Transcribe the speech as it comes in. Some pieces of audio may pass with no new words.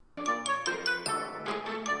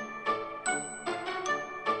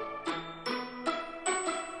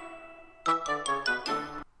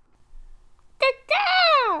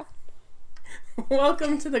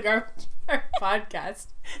Welcome to the Garbage Fire Podcast,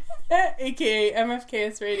 aka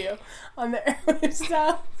MFKS Radio, on the airwave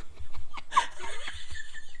style.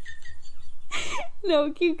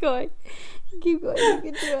 No, keep going. Keep going. You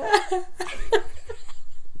can do it.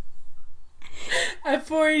 At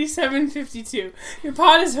 487.52, your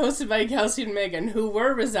pod is hosted by Kelsey and Megan, who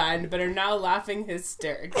were resigned but are now laughing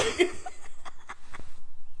hysterically.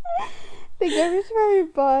 The Garbage Fire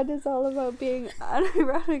Pod is all about being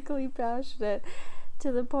unironically passionate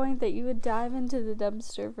to the point that you would dive into the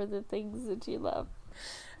dumpster for the things that you love.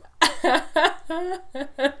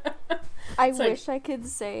 I wish I could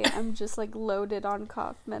say I'm just like loaded on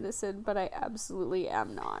cough medicine, but I absolutely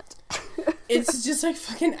am not. It's just like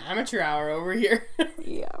fucking amateur hour over here.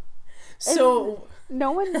 Yeah. So and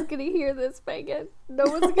no one's gonna hear this, Megan. No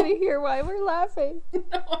one's gonna hear why we're laughing.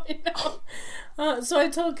 No, I know. So I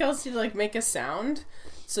told Kelsey to like make a sound.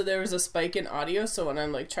 So there was a spike in audio, so when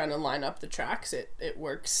I'm like trying to line up the tracks, it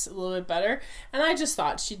works a little bit better. And I just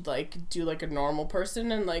thought she'd like do like a normal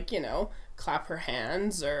person and like, you know, clap her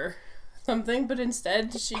hands or something, but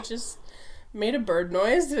instead she just made a bird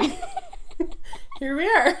noise and here we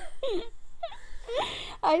are.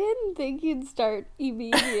 I didn't think you'd start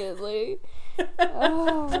immediately.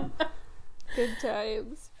 Oh, good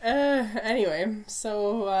times. Anyway,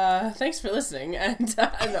 so thanks for listening, and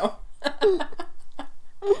no.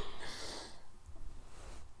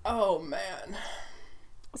 Oh man.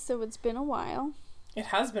 So it's been a while. It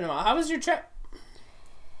has been a while. How was your trip?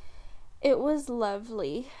 It was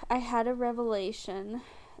lovely. I had a revelation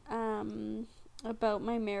about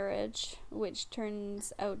my marriage, which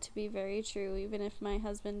turns out to be very true, even if my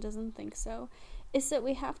husband doesn't think so, is that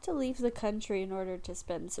we have to leave the country in order to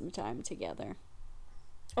spend some time together.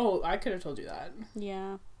 Oh, I could have told you that.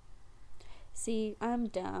 Yeah. See, I'm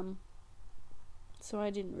dumb. So I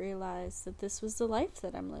didn't realize that this was the life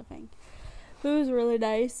that I'm living. It was really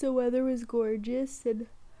nice. The weather was gorgeous, and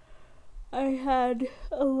I had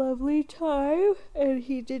a lovely time, and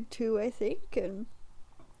he did too, I think. And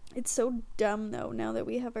it's so dumb, though, now that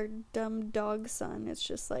we have our dumb dog son. It's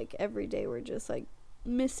just like every day we're just like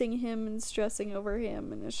missing him and stressing over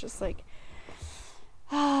him, and it's just like,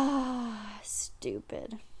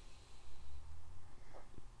 stupid.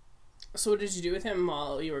 So what did you do with him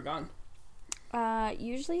while you were gone?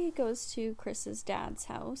 Usually he goes to Chris's dad's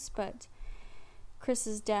house, but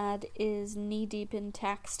Chris's dad is knee-deep in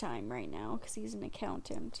tax time right now because he's an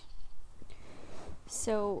accountant.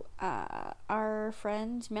 So, our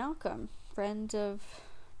friend Malcolm,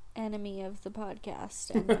 enemy of the podcast,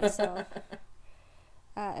 and myself,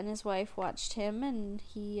 and his wife watched him, and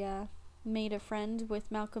he made a friend with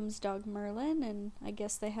Malcolm's dog Merlin, and I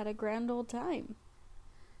guess they had a grand old time.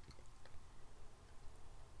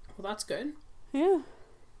 Well, that's good. Yeah.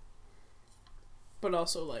 But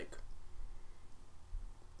also, like,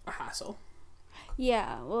 a hassle.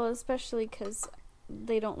 Yeah, well, especially because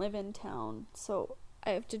they don't live in town, so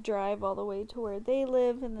I have to drive all the way to where they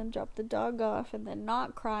live and then drop the dog off and then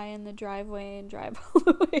not cry in the driveway and drive all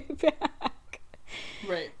the way back.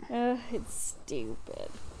 Right. It's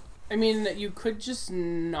stupid. I mean, you could just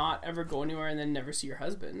not ever go anywhere and then never see your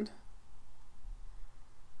husband.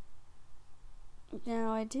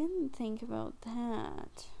 Now, I didn't think about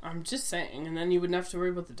that. I'm just saying, and then you wouldn't have to worry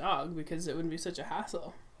about the dog because it wouldn't be such a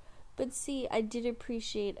hassle. But see, I did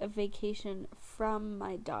appreciate a vacation from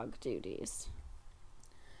my dog duties.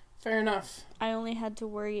 Fair enough. I only had to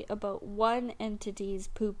worry about one entity's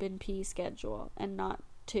poop and pee schedule and not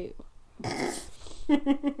two.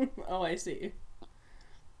 Oh, I see.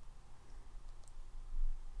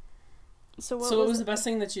 So what was the best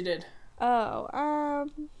thing that you did?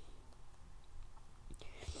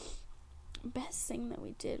 Best thing that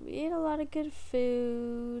we did. We ate a lot of good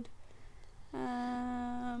food.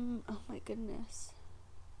 Oh my goodness.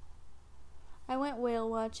 I went whale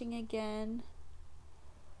watching again,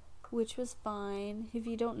 which was fine. If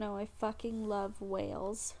you don't know, I fucking love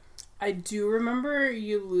whales. I do remember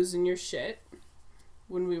you losing your shit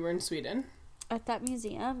when we were in Sweden. At that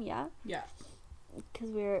museum, yeah. Yeah.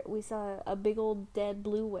 Because we saw a big old dead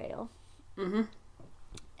blue whale. Mm-hmm.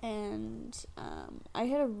 And I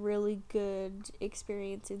had a really good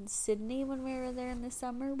experience in Sydney when we were there in the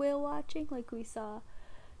summer whale watching. Like, we saw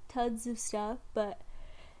tons of stuff, but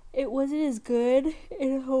it wasn't as good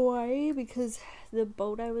in Hawaii because the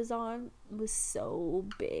boat I was on was so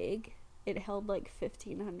big. It held like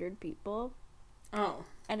 1,500 people. Oh.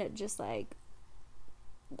 And it just like,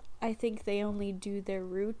 I think they only do their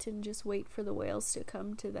route and just wait for the whales to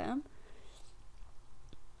come to them.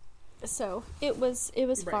 So it was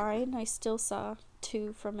right. Fine. I still saw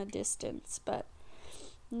two from a distance, but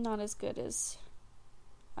not as good as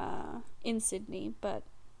in Sydney, but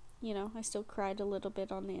you know, I still cried a little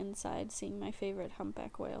bit on the inside seeing my favorite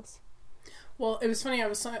humpback whales. Well, it was funny.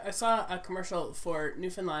 I saw a commercial for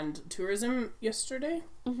Newfoundland tourism yesterday,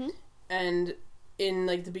 and in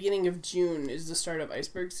like the beginning of June is the start of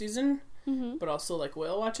iceberg season, but also like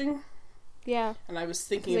whale watching. Yeah, and I was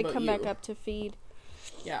thinking about you. They come back up to feed.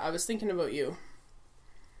 Yeah, I was thinking about you.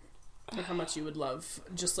 And how much you would love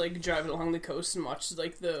just like driving along the coast and watch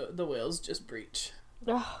like the whales just breach.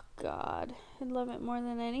 Oh God, I'd love it more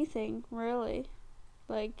than anything, really.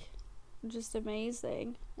 Like, just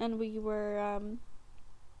amazing. And we went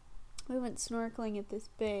snorkeling at this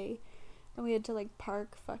bay, and we had to like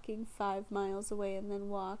park fucking 5 miles away and then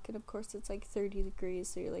walk, and of course it's like 30 degrees,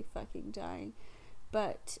 so you're like fucking dying.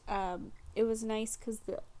 But it was nice because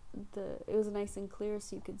it was nice and clear,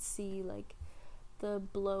 so you could see like the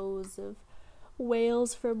blows of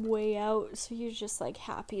whales from way out, so you're just like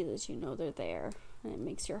happy that you know they're there, and it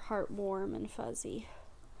makes your heart warm and fuzzy.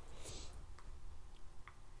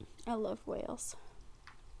 I love whales.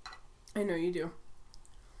 I know you do.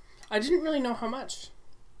 I didn't really know how much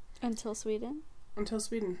until Sweden.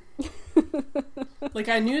 Like,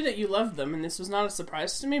 I knew that you loved them, and this was not a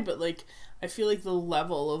surprise to me, but like I feel like the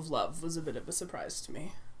level of love was a bit of a surprise to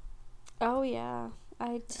me. Oh yeah,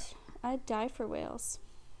 I'd die for whales.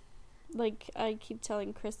 Like, I keep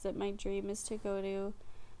telling Chris that my dream is to go to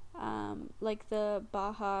like the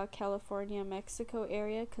Baja California, Mexico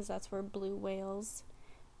area, because that's where blue whales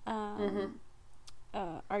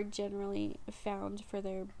are generally found for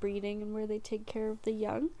their breeding and where they take care of the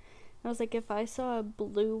young. And I was like, if I saw a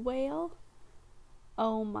blue whale,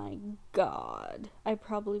 oh my God, I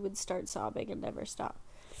probably would start sobbing and never stop.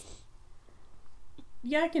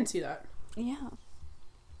 Yeah, I can see that. Yeah.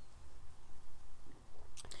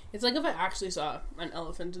 It's like if I actually saw an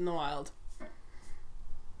elephant in the wild.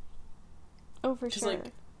 Oh, for sure.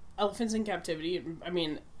 Like, elephants in captivity, I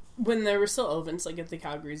mean, when there were still elephants, like at the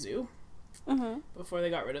Calgary Zoo, before they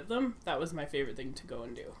got rid of them, that was my favorite thing to go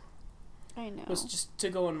and do. I know. Was just to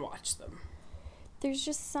go and watch them. There's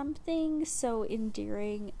just something so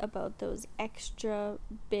endearing about those extra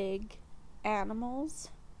big animals.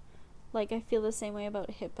 Like, I feel the same way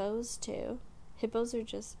about hippos, too. Hippos are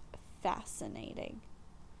just fascinating.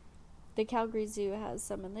 The Calgary Zoo has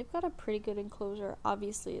some, and they've got a pretty good enclosure.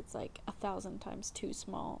 Obviously, it's like 1,000 times too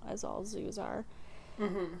small, as all zoos are.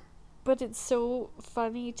 But it's so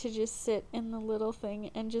funny to just sit in the little thing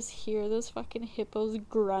and just hear those fucking hippos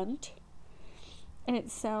grunt. And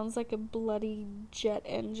it sounds like a bloody jet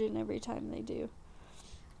engine every time they do.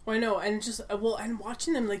 Well, I know, and just, and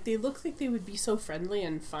watching them, like, they look like they would be so friendly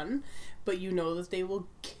and fun, but you know that they will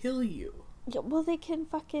kill you. Yeah, well, they can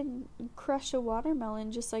fucking crush a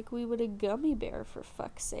watermelon just like we would a gummy bear, for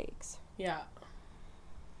fuck's sakes. Yeah.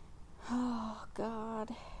 Oh,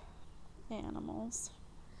 God. Animals.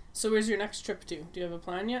 So where's your next trip to? Do you have a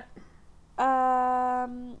plan yet?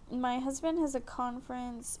 My husband has a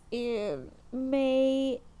conference in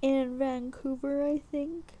May in Vancouver, I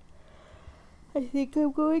think. I think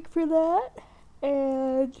I'm going for that.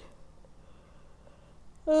 And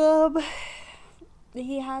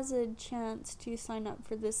he has a chance to sign up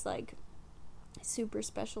for this like super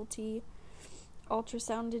specialty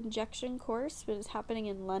ultrasound injection course, but it's happening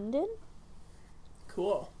in London.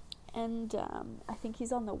 Cool. And I think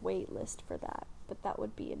he's on the wait list for that, but that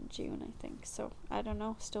would be in June, I think. So I don't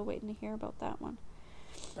know, still waiting to hear about that one.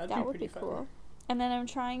 That would be cool. And then I'm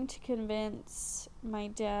trying to convince my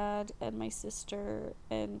dad and my sister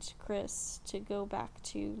and Chris to go back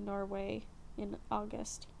to Norway in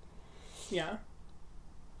August. Yeah.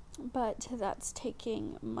 But that's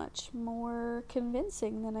taking much more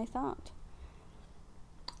convincing than I thought.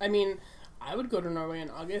 I mean, I would go to Norway in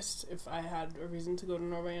August if I had a reason to go to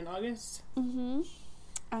Norway in August.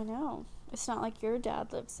 I know. It's not like your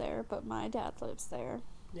dad lives there, but my dad lives there.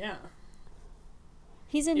 Yeah.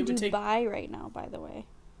 He's in Dubai right now, by the way.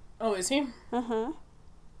 Oh, is he? Uh-huh.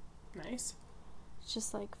 Nice. It's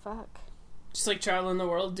just like, fuck. Just like traveling the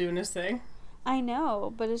world doing his thing? I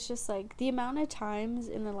know, but it's just like the amount of times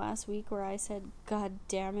in the last week where I said, God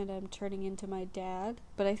damn it, I'm turning into my dad.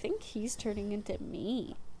 But I think he's turning into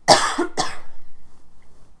me.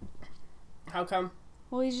 How come?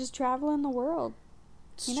 Well, he's just traveling the world.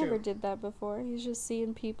 He never did that before. He's just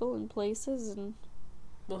seeing people and places and...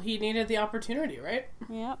 Well, he needed the opportunity, right?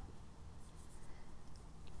 Yep.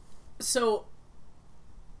 So,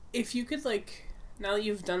 if you could, like, now that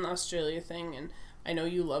you've done the Australia thing, and I know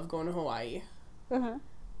you love going to Hawaii,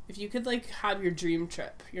 if you could, like, have your dream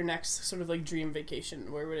trip, your next sort of, like, dream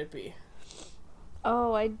vacation, where would it be?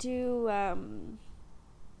 Oh, I do,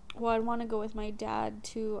 Well, I'd want to go with my dad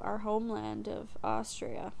to our homeland of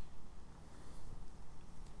Austria.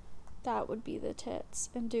 That would be the tits.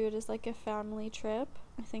 And do it as like a family trip.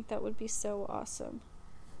 I think that would be so awesome.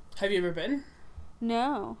 Have you ever been?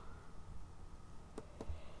 No.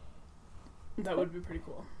 That would be pretty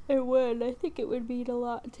cool. It would. I think it would mean a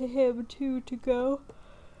lot to him too to go.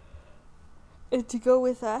 And to go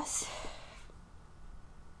with us.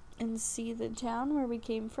 And see the town where we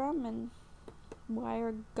came from and why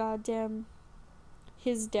our goddamn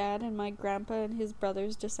his dad and my grandpa and his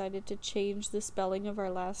brothers decided to change the spelling of our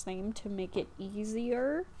last name to make it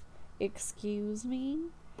easier. Excuse me.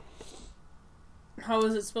 How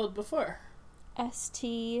was it spelled before?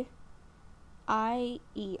 Stier, I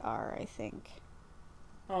think.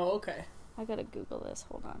 Oh, okay. I gotta Google this.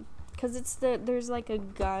 Hold on. Because there's like a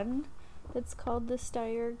gun that's called the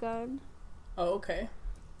Steyr gun. Oh, okay.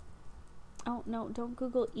 Oh, no, don't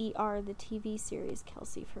Google ER, the TV series,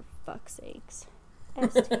 Kelsey, for fuck's sakes.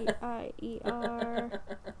 Stier.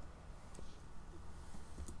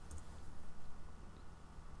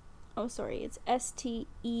 Oh, sorry, it's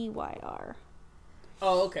Steyr.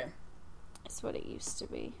 Oh, okay. It's what it used to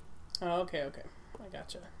be. Oh, okay. I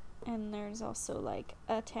gotcha. And there's also, like,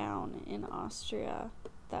 a town in Austria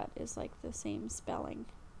that is, like, the same spelling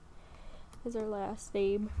as our last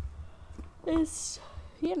name. It's,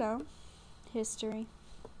 history.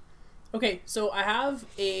 Okay, so I have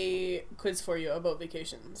a quiz for you about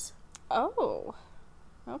vacations. Oh,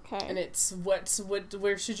 okay. And it's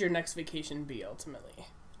where should your next vacation be ultimately?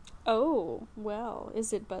 Oh, well,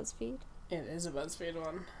 is it BuzzFeed? It is a BuzzFeed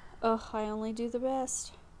one. Ugh, I only do the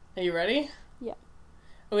best. Are you ready? Yeah.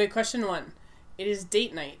 Okay, question 1. It is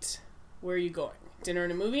date night. Where are you going? Dinner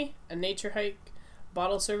and a movie? A nature hike?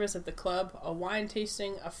 Bottle service at the club? A wine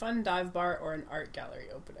tasting? A fun dive bar? Or an art gallery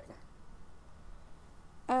opening?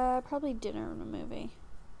 Probably dinner and a movie.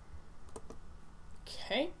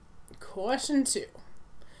 Okay. Question 2.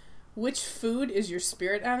 Which food is your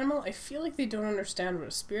spirit animal? I feel like they don't understand what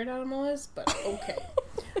a spirit animal is, but okay.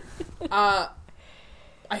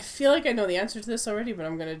 I feel like I know the answer to this already, but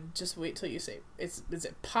I'm gonna just wait till you say it. Is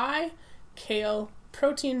it pie, kale,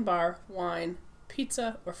 protein bar, wine,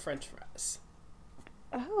 pizza, or French fries?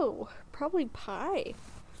 Oh, probably pie.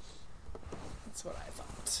 That's what I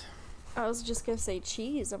thought. I was just gonna say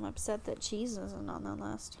cheese. I'm upset that cheese isn't on that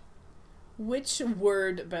list. Which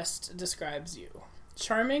word best describes you?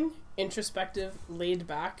 Charming, introspective, laid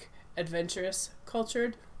back, adventurous,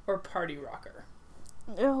 cultured, or party rocker?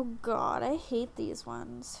 Oh god, I hate these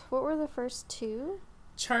ones. What were the first two?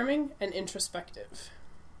 Charming and introspective.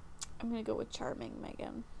 I'm gonna go with charming,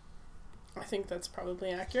 Megan. I think that's probably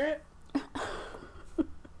accurate.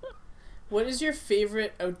 What is your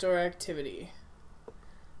favorite outdoor activity?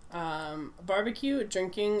 Barbecue,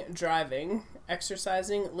 drinking, driving,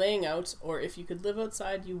 exercising, laying out, or if you could live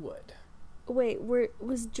outside, you would. Wait,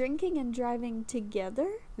 was drinking and driving together?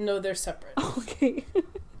 No, they're separate. Okay.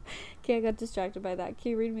 Okay, I got distracted by that.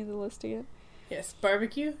 Can you read me the list again? Yes,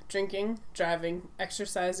 barbecue, drinking, driving,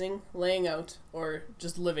 exercising, laying out, or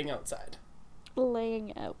just living outside.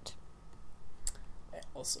 Laying out.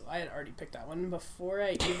 Also, I had already picked that one before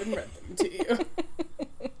I even read them to you.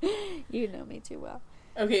 You know me too well.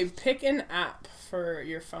 Okay, pick an app for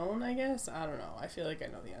your phone, I guess. I don't know. I feel like I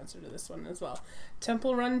know the answer to this one as well.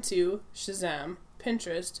 Temple Run 2, Shazam,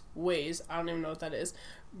 Pinterest, Waze, I don't even know what that is,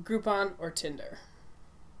 Groupon, or Tinder.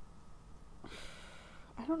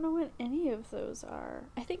 I don't know what any of those are.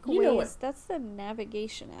 I think You know Waze, that's the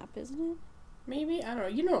navigation app, isn't it? Maybe? I don't know.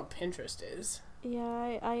 You know what Pinterest is.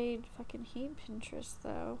 Yeah, I fucking hate Pinterest,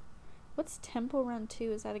 though. What's Temple Run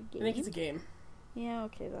 2? Is that a game? I think it's a game. Yeah,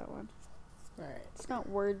 okay, that one. Alright. It's not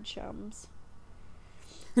Word Chums.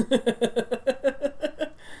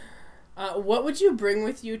 What would you bring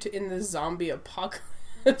with you in the zombie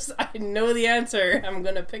apocalypse? I know the answer. I'm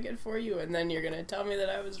gonna pick it for you, and then you're gonna tell me that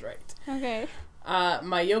I was right. Okay.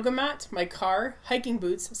 My yoga mat, my car, hiking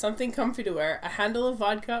boots, something comfy to wear, a handle of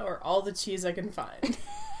vodka, or all the cheese I can find.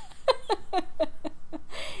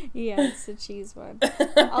 Yeah, it's the cheese one.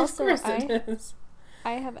 Also,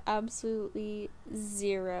 I have absolutely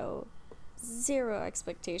zero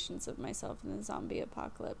expectations of myself in the zombie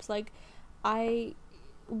apocalypse. Like, I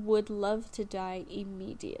would love to die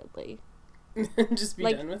immediately. Just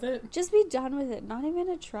be done with it? Just be done with it. Not even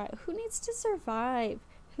a try. Who needs to survive?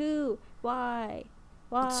 Who? Why?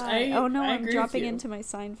 Oh no, I'm dropping into my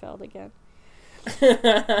Seinfeld again.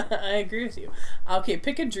 I agree with you. Okay,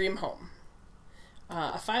 pick a dream home.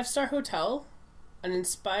 A 5-star hotel, an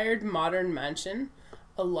inspired modern mansion,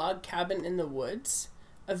 a log cabin in the woods,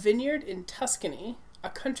 a vineyard in Tuscany, a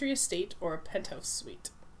country estate, or a penthouse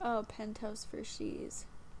suite. Oh, penthouse for she's.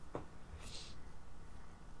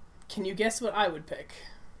 Can you guess what I would pick?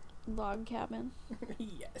 Log cabin.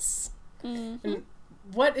 Yes. Mm-hmm. And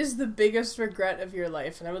what is the biggest regret of your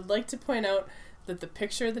life? And I would like to point out that the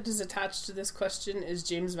picture that is attached to this question is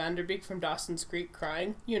James Van Der Beek from Dawson's Creek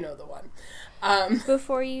crying. You know the one.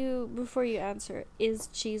 Before you answer, is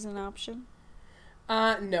cheese an option?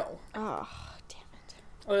 No. Oh, damn it.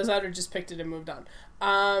 I was out or just picked it and moved on.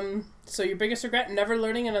 So your biggest regret, never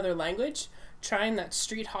learning another language, trying that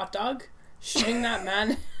street hot dog, shooting that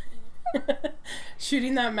man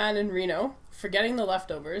in Reno, forgetting the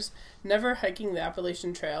leftovers, never hiking the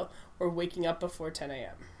Appalachian Trail, or waking up before 10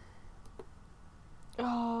 a.m.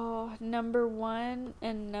 Oh, number 1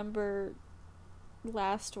 and number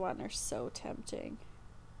last one are so tempting.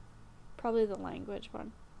 Probably the language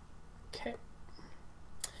one. Okay.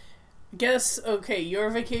 Your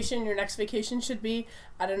next vacation should be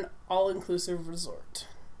at an all-inclusive resort.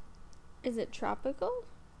 Is it tropical?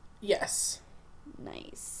 Yes.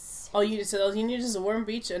 Nice. All you need is a warm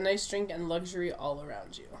beach, a nice drink, and luxury all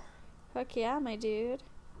around you. Fuck yeah, my dude.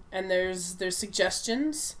 And there's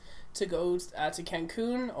suggestions to go to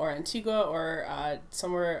Cancun or Antigua or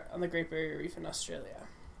somewhere on the Great Barrier Reef in Australia.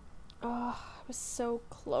 Oh, I was so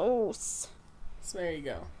close. So there you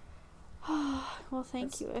go. Well,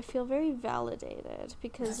 thank you. I feel very validated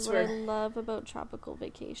because what I love about tropical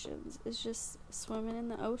vacations is just swimming in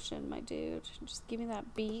the ocean, my dude. Just give me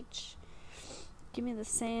that beach. Give me the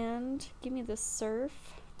sand. Give me the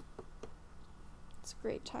surf. It's a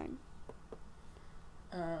great time.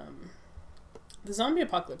 The zombie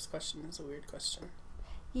apocalypse question is a weird question.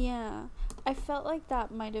 Yeah. I felt like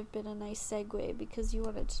that might have been a nice segue because you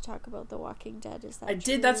wanted to talk about The Walking Dead. Is that I true?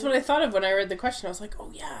 did. That's what I thought of when I read the question. I was like,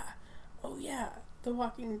 oh yeah, The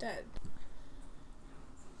Walking Dead.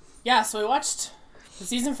 Yeah, so I watched the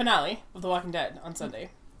season finale of The Walking Dead on Sunday.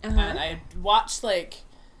 Uh-huh. And I watched, like,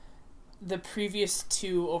 the previous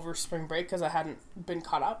 2 over spring break because I hadn't been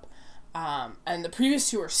caught up. And the previous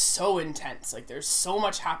 2 are so intense. Like, there's so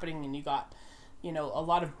much happening, and you got, a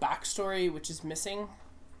lot of backstory, which is missing,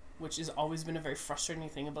 which has always been a very frustrating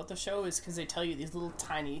thing about the show, is because they tell you these little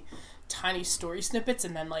tiny, tiny story snippets,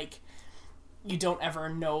 and then, like, you don't ever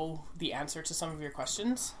know the answer to some of your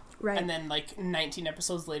questions. Right. And then, like, 19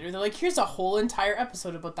 episodes later, they're like, here's a whole entire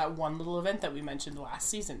episode about that one little event that we mentioned last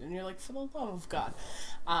season. And you're like, for the love of God.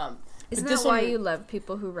 Isn't that why you love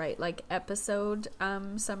people who write, like, episode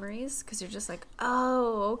summaries? Because you're just like,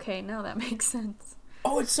 oh, okay, now that makes sense.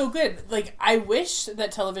 Oh, it's so good. Like, I wish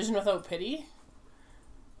that Television Without Pity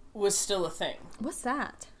was still a thing. What's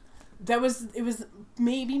that? It was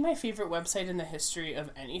maybe my favorite website in the history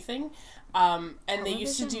of anything. And Television they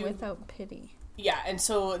used to do Without Pity. Yeah, and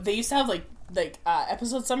so they used to have like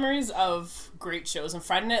episode summaries of great shows, and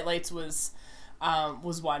Friday Night Lights was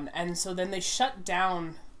one. And so then they shut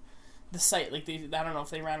down the site. Like, I don't know if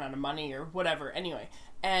they ran out of money or whatever. Anyway,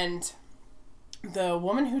 and the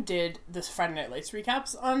woman who did this Friday Night Lights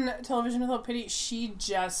recaps on Television Without Pity, she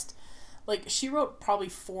just, like, she wrote probably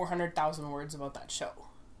 400,000 words about that show.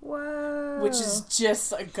 Whoa. Which is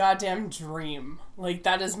just a goddamn dream. Like,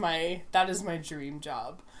 that is my dream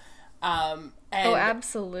job. And,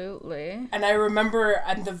 absolutely. And I remember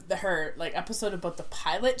on her like episode about the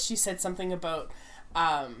pilot, she said something about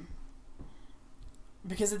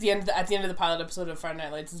because at the end of the pilot episode of Friday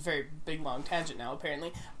Night Lights, it's a very big long tangent now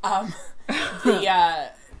apparently. The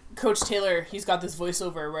Coach Taylor, he's got this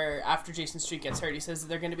voiceover where after Jason Street gets hurt, he says that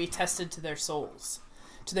they're going to be tested to their souls,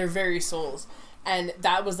 to their very souls, and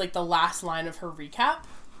that was like the last line of her recap.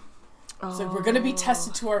 So we're going to be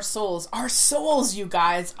tested to our souls. Our souls, you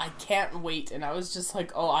guys. I can't wait. And I was just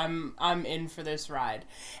like, oh, I'm in for this ride.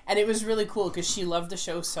 And it was really cool because she loved the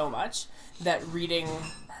show so much that reading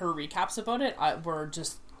her recaps about it were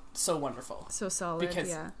just so wonderful. So solid, because,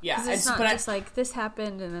 yeah. Yeah. Because it's not just like, this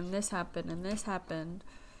happened, and then this happened, and this happened.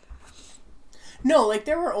 No, like,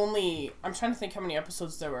 there were only... I'm trying to think how many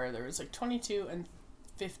episodes there were. There was, like, 22 and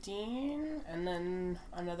 15, and then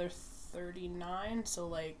another 39. So,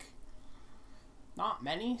 like... not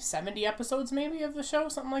many, 70 episodes maybe of the show,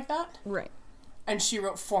 something like that. Right. And she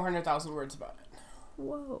wrote 400,000 words about it.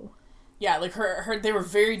 Whoa. Yeah, like her they were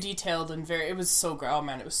very detailed and it was so good. Oh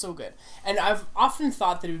man, it was so good. And I've often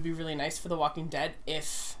thought that it would be really nice for The Walking Dead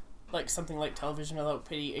if like something like Television Without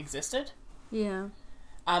Pity existed. Yeah.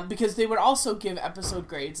 Because they would also give episode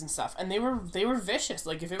grades and stuff, and they were vicious.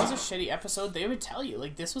 Like, if it was a shitty episode, they would tell you,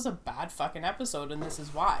 like, this was a bad fucking episode and this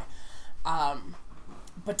is why.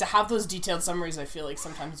 But to have those detailed summaries, I feel like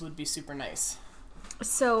sometimes would be super nice.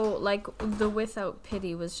 So, like, the Without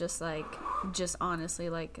Pity was just honestly,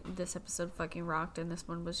 like, this episode fucking rocked, and this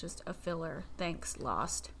one was just a filler. Thanks,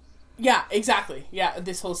 Lost. Yeah, exactly. Yeah,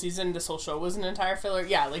 this whole season, this whole show was an entire filler.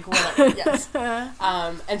 Yeah, like whatever. Yes.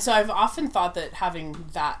 And so I've often thought that having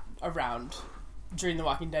that around during The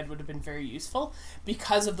Walking Dead would have been very useful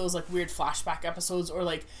because of those like weird flashback episodes, or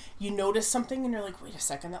like you notice something and you're like, wait a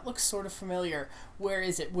second, that looks sort of familiar. Where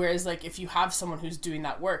is it? Whereas like if you have someone who's doing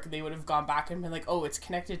that work, they would have gone back and been like, oh, it's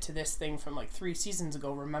connected to this thing from like 3 seasons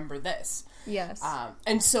ago. Remember this? Yes.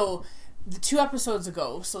 And so the 2 episodes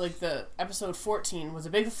ago, so like the episode 14 was a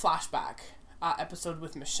big flashback episode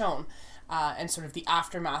with Michonne, and sort of the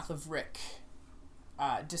aftermath of Rick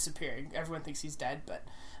disappearing. Everyone thinks he's dead, but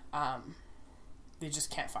they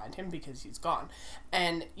just can't find him because he's gone.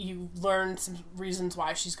 And you learn some reasons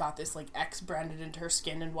why she's got this like X branded into her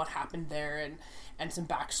skin and what happened there, and some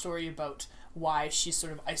backstory about why she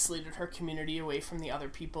sort of isolated her community away from the other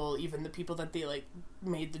people, even the people that they like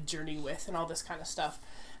made the journey with, and all this kind of stuff.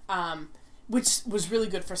 Which was really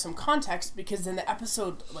good for some context, because in the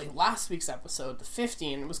episode, like last week's episode, the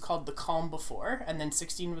 15 was called The Calm Before, and then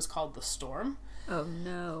 16 was called The Storm. Oh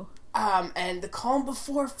no. And The Calm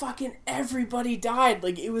Before, fucking everybody died.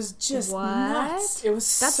 Like, it was just nuts. It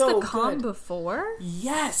was That's so The Calm good. Before?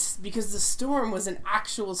 Yes, because the storm was an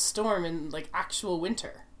actual storm in, like, actual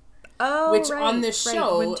winter. Oh, which right. on this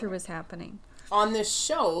show, winter was happening. On this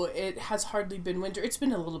show, it has hardly been winter. It's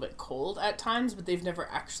been a little bit cold at times, but they've never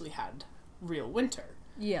actually had real winter.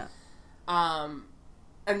 Yeah.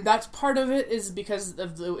 And that's part of it is because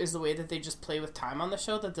of the way that they just play with time on the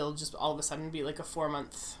show, that they'll just all of a sudden be like a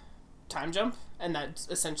 4-month time jump, and that's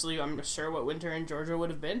essentially, I'm sure, what winter in Georgia would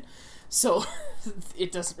have been. So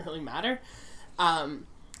it doesn't really matter. I'm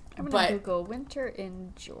gonna Google winter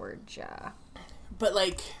in Georgia. But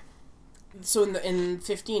like, so in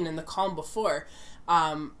 15, in The Calm Before,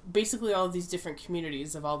 basically all of these different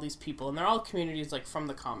communities of all these people, and they're all communities like from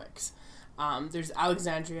the comics. There's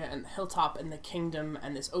Alexandria and the Hilltop and the Kingdom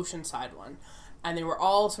and this Oceanside one. And they were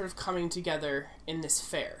all sort of coming together in this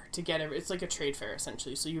fair to get it's like a trade fair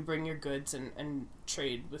essentially. So you bring your goods and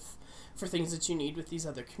trade for things that you need with these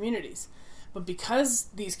other communities. But because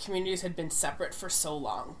these communities had been separate for so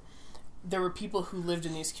long, there were people who lived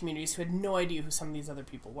in these communities who had no idea who some of these other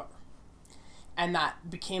people were. And that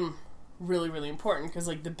became really, really important, because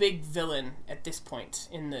like the big villain at this point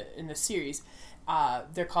in the series,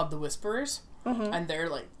 they're called the Whisperers. Mm-hmm. And they're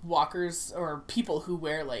like walkers or people who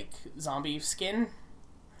wear like zombie skin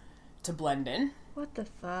to blend in. What the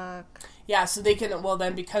fuck? Yeah, so they can, well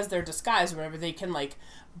then, because they're disguised or whatever, they can like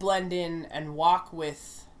blend in and walk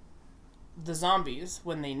with the zombies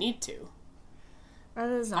when they need to. Are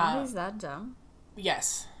the zombies that dumb?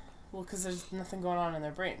 Yes. Well, because there's nothing going on in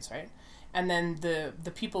their brains, right? And then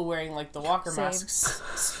the people wearing like the walker masks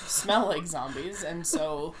smell like zombies, and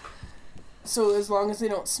so as long as they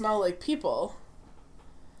don't smell like people,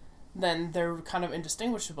 then they're kind of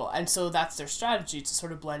indistinguishable. And so that's their strategy, to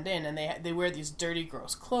sort of blend in. And they wear these dirty,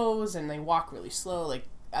 gross clothes, and they walk really slow, like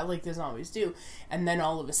the zombies do. And then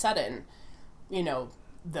all of a sudden, you know,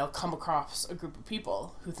 they'll come across a group of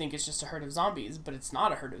people who think it's just a herd of zombies, but it's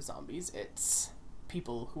not a herd of zombies. It's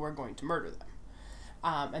people who are going to murder them.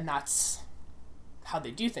 And that's how they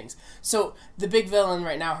do things. So the big villain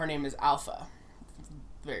right now, her name is Alpha.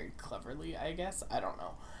 Very cleverly, I guess. I don't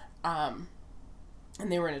know.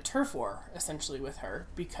 And they were in a turf war, essentially, with her,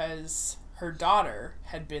 because her daughter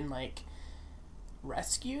had been, like,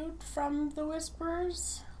 rescued from the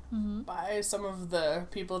Whisperers by some of the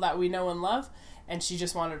people that we know and love, and she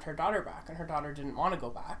just wanted her daughter back, and her daughter didn't want to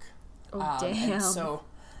go back. Oh, damn. And so,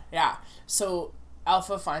 yeah. So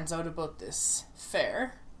Alpha finds out about this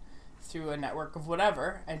fair through a network of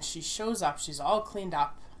whatever, and she shows up. She's all cleaned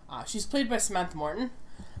up. She's played by Samantha Morton.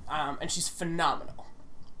 And she's phenomenal.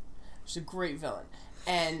 She's a great villain.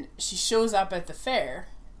 And she shows up at the fair,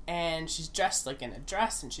 and she's dressed like in a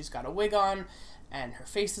dress, and she's got a wig on, and her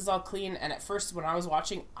face is all clean. And at first, when I was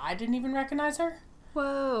watching, I didn't even recognize her.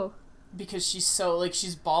 Whoa. Because she's so, like,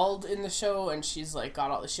 she's bald in the show, and she's, like,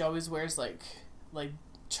 got all, she always wears, like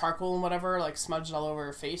charcoal and whatever, like, smudged all over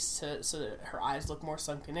her face so that her eyes look more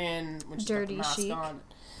sunken in when she's got the mask on.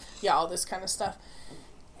 Yeah, all this kind of stuff.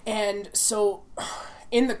 And so,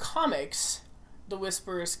 in the comics, the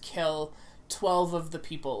Whisperers kill 12 of the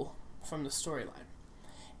people from the storyline.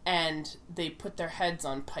 And they put their heads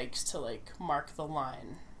on pikes to, like, mark the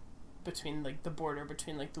line between, like, the border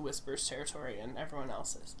between, like, the Whisperers' territory and everyone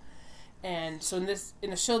else's. And so in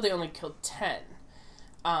the show, they only killed 10.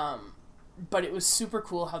 But it was super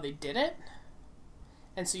cool how they did it.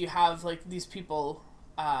 And so you have, like, these people,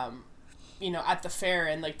 you know, at the fair,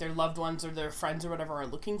 and like their loved ones or their friends or whatever are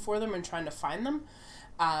looking for them and trying to find them,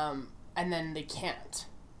 and then they can't.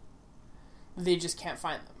 They just can't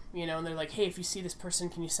find them. you know, and they're like, hey, if you see this person,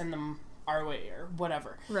 can you send them our way or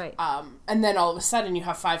whatever. Right. And then all of a sudden you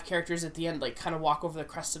have 5 characters at the end, like, kind of walk over the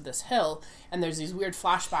crest of this hill, and there's these weird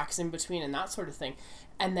flashbacks in between and that sort of thing.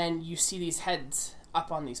 And then you see these heads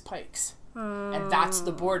up on these pikes. And that's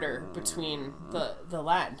the border between the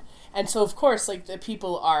land. And so, of course, like, the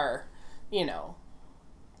people are, you know,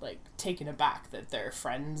 like, taken aback that their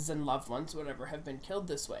friends and loved ones, whatever, have been killed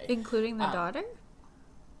this way. Including the daughter?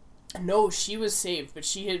 No, she was saved, but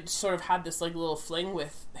she had sort of had this, like, little fling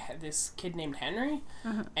with this kid named Henry,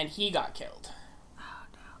 and he got killed. Oh,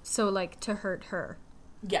 no. So, like, to hurt her.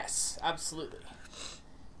 Yes, absolutely.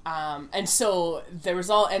 And so there was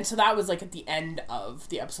and so that was, like, at the end of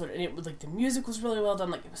the episode, and it was, like, the music was really well done,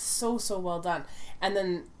 like, it was so well done. And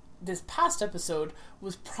then this past episode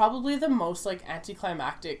was probably the most, like,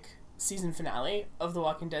 anticlimactic season finale of The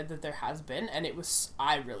Walking Dead that there has been, and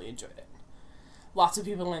I really enjoyed it. Lots of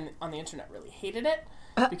people on the internet really hated it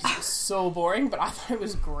because it was so boring, but I thought it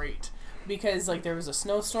was great because, like, there was a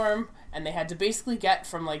snowstorm and they had to basically get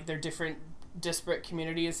from, like, their different disparate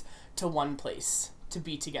communities to one place to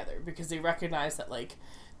be together because they recognized that, like,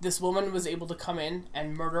 this woman was able to come in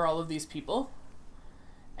and murder all of these people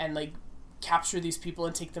and, like, capture these people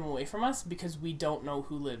and take them away from us because we don't know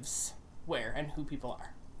who lives where and who people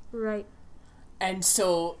are. Right. And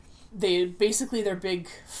so their big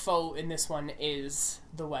foe in this one is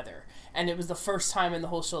the weather, and it was the first time in the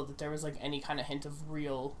whole show that there was, like, any kind of hint of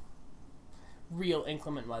real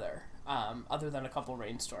inclement weather, other than a couple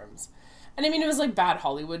rainstorms. And I mean, it was like bad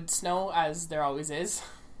Hollywood snow, as there always is.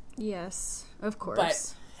 Yes, of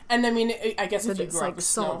course. And I mean, I guess if you it's grew like up with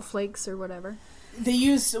salt snow, flakes or whatever. They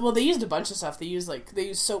used a bunch of stuff. They used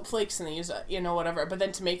soap flakes, and they used whatever. But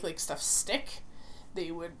then to make, like, stuff stick,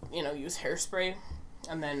 they would, you know, use hairspray.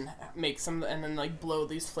 And then like, blow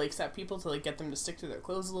these flakes at people to, like, get them to stick to their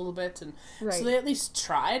clothes a little bit. And so they at least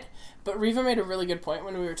tried. But Riva made a really good point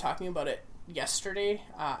when we were talking about it yesterday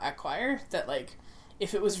at choir, that, like,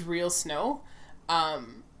 if it was real snow,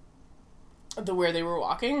 where they were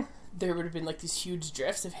walking, there would have been, like, these huge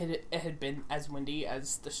drifts if it had been as windy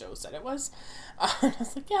as the show said it was. And I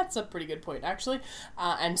was like, yeah, it's a pretty good point, actually.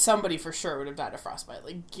 And somebody for sure would have died of frostbite,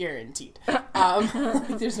 like, guaranteed. Like,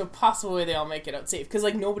 there's no possible way they all make it out safe, because,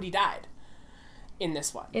 like, nobody died in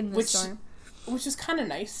this one. In the storm. Which is kind of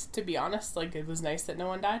nice, to be honest. Like, it was nice that no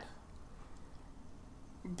one died.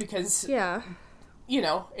 Because, yeah, you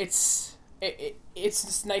know, it's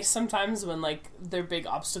just nice sometimes when, like, their big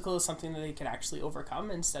obstacle is something that they can actually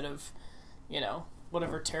overcome instead of, you know,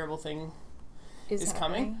 whatever terrible thing is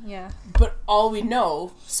coming. Yeah. But all we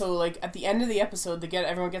know, so, like, at the end of the episode,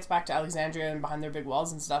 everyone gets back to Alexandria and behind their big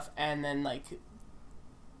walls and stuff, and then, like,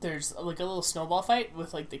 there's, like, a little snowball fight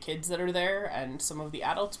with, like, the kids that are there and some of the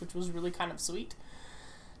adults, which was really kind of sweet.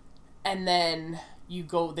 And then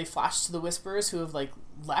they flash to the Whisperers, who have, like,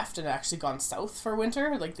 left and actually gone south for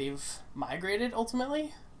winter. Like, they've migrated,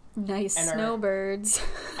 ultimately. Nice snowbirds.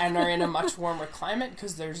 And are in a much warmer climate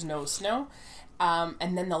because there's no snow.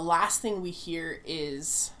 And then the last thing we hear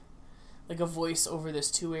is, like, a voice over this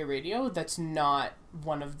 2-way radio that's not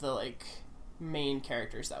one of the, like, main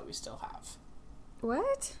characters that we still have.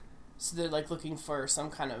 What? So they're, like, looking for some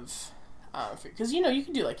kind of... because, you know, you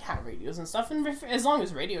can do, like, ham radios and stuff, and as long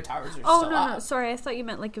as radio towers are still up. Oh, no, sorry, I thought you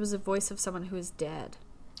meant, like, it was a voice of someone who is dead.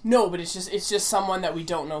 No, but it's just someone that we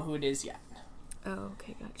don't know who it is yet. Oh,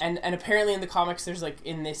 okay, gotcha. And apparently in the comics, there's, like,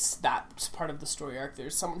 that part of the story arc,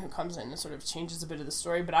 there's someone who comes in and sort of changes a bit of the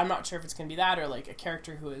story, but I'm not sure if it's going to be that, or, like, a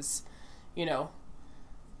character who is, you know,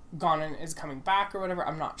 gone and is coming back or whatever.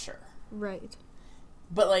 I'm not sure. Right.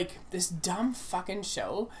 But, like, this dumb fucking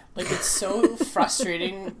show, like, it's so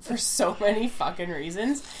frustrating for so many fucking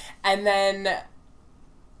reasons. And then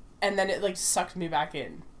it, like, sucked me back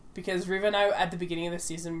in. Because Riva and I, at the beginning of the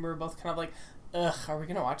season, we were both kind of like, ugh, are we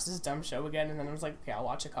going to watch this dumb show again? And then I was like, okay, I'll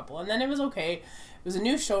watch a couple. And then it was okay. It was a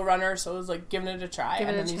new showrunner, so it was, like, giving it a try. And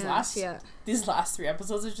then these last 3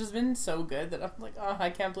 episodes have just been so good that I'm like, oh, I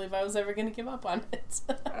can't believe I was ever going to give up on it.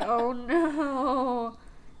 Oh, no.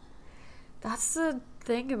 That's the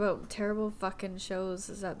thing about terrible fucking shows,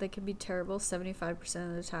 is that they can be terrible 75%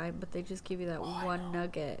 of the time, but they just give you that one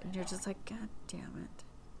nugget, and you're just like, God damn it.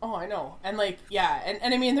 Oh, I know. And, like, yeah,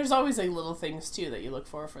 and I mean, there's always, like, little things, too, that you look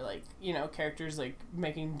for, like, you know, characters, like,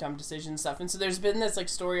 making dumb decisions and stuff. And so there's been this, like,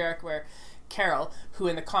 story arc where Carol, who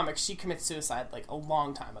in the comics, she commits suicide, like, a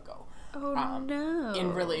long time ago. Oh, no.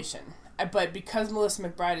 In relation. But because Melissa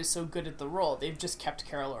McBride is so good at the role, they've just kept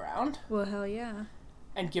Carol around. Well, hell yeah.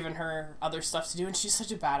 And given her other stuff to do, and she's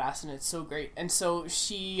such a badass, and it's so great. And so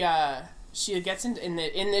she gets in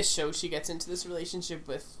this show, she gets into this relationship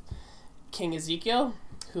with King Ezekiel,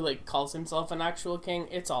 who like calls himself an actual king.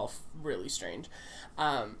 It's all really strange.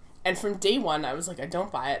 And from day one, I was like, I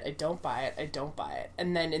don't buy it, I don't buy it, I don't buy it.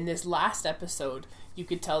 And then in this last episode, you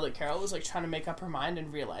could tell that Carol was like trying to make up her mind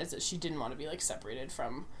and realize that she didn't want to be like separated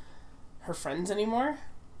from her friends anymore,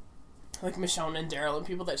 like Michonne and Daryl and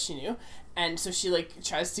people that she knew. And so she like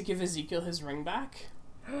tries to give Ezekiel his ring back.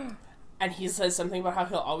 And he says something about how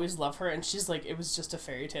he'll always love her, and she's like, it was just a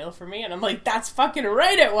fairy tale for me. And I'm like, that's fucking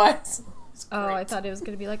right, it was. Oh, I thought it was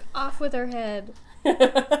going to be like, off with her head.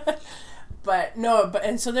 But no,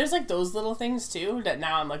 and so there's like those little things too, that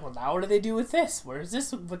now I'm like, well, now what do they do with this? What's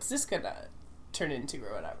this gonna turn into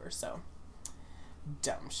or whatever? So,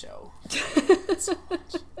 dumb show. Hate it so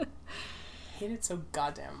much. Hate it so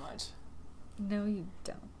goddamn much. No, you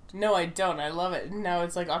don't. No, I don't. I love it. Now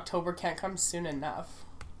it's like October can't come soon enough.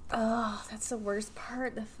 Oh, that's the worst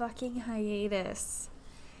part. The fucking hiatus.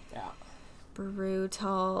 Yeah.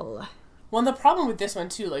 Brutal. Well, and the problem with this one,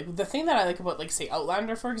 too, like, the thing that I like about, like, say,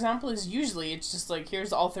 Outlander, for example, is usually it's just, like,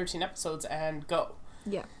 here's all 13 episodes and go.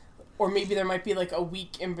 Yeah. Or maybe there might be, like, a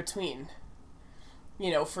week in between,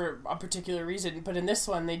 you know, for a particular reason. But in this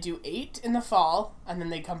one, they do 8 in the fall, and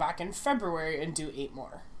then they come back in February and do 8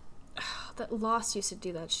 more. That Lost used to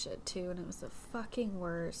do that shit, too, and it was the fucking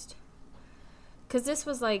worst. Because this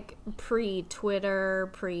was, like, pre-Twitter,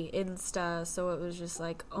 pre-Insta, so it was just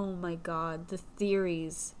like, oh my god, the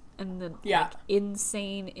theories and the like,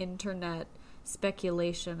 insane internet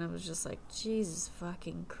speculation. I was just like, Jesus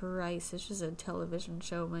fucking Christ, it's just a television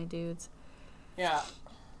show, my dudes. Yeah.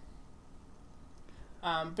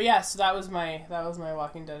 But yeah, so that was my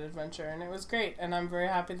Walking Dead adventure, and it was great, and I'm very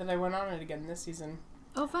happy that I went on it again this season.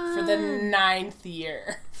 Oh, fun. For the 9th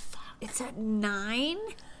year. It's at 9?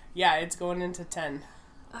 Yeah, it's going into 10.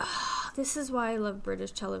 This is why I love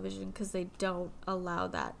British television, because they don't allow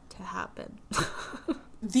that to happen.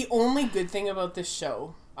 The only good thing about this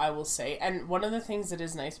show, I will say, and one of the things that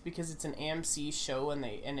is nice because it's an AMC show and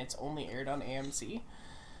it's only aired on AMC,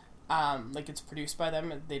 like it's produced by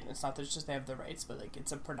them. It's not that it's just they have the rights, but like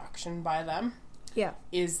it's a production by them. Yeah,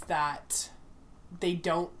 is that they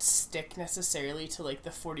don't stick necessarily to like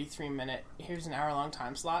the 43-minute. Here's an hour-long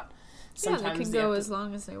time slot. Sometimes they can go as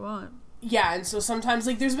long as they want. Yeah, and so sometimes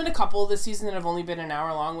like there's been a couple this season that have only been an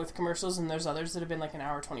hour long with commercials, and there's others that have been like an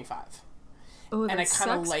hour 25. Oh, that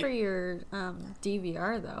sucks like, for your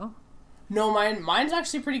DVR, though. No, mine's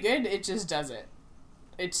actually pretty good. It just does it.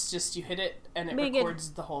 It's just, you hit it, and it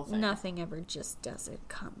records the whole thing. Nothing ever just does it.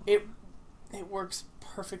 Come on. It works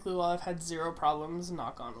perfectly well. I've had 0 problems,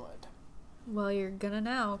 knock on wood. Well, you're gonna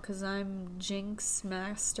now, because I'm Jinx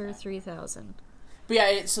Master 3000. But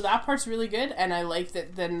yeah, so that part's really good, and I like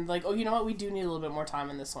that then, like, oh, you know what? We do need a little bit more time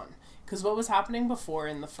in this one. Because what was happening before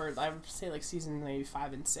in the first, I would say, like, season maybe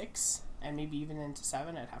 5 and 6... and maybe even into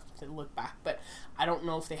 7, I'd have to look back, but I don't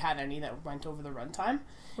know if they had any that went over the runtime,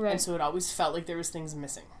 right. And so it always felt like there was things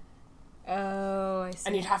missing. Oh, I see.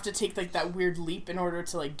 And you'd have to take like that weird leap in order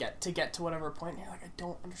to like get to whatever point. And you're like, I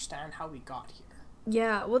don't understand how we got here.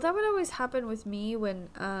 Yeah, well, that would always happen with me when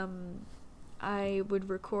I would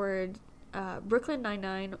record Brooklyn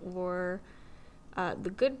Nine-Nine or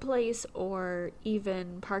The Good Place or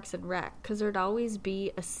even Parks and Rec, because there'd always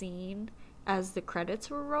be a scene as the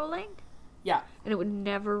credits were rolling. Yeah. And it would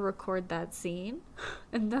never record that scene.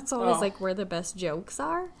 And that's always, like, where the best jokes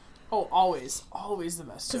are. Oh, always. Always the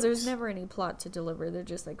best jokes. Because there's never any plot to deliver. They're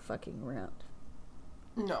just, like, fucking around.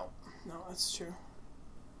 No, that's true.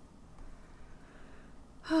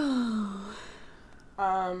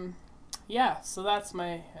 Yeah, so that's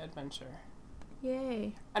my adventure.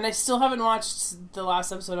 Yay. And I still haven't watched the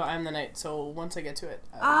last episode of I Am the Night, so once I get to it,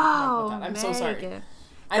 I'm so sorry.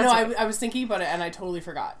 I know, I was thinking about it, and I totally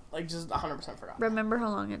forgot. Like, just 100% forgot. Remember how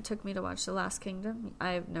long it took me to watch The Last Kingdom?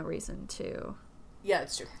 I have no reason to. Yeah,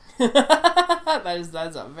 it's true.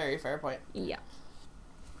 That's a very fair point. Yeah.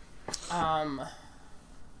 Can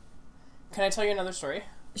I tell you another story?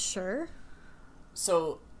 Sure.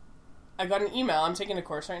 So, I got an email. I'm taking a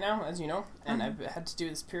course right now, as you know, and I've had to do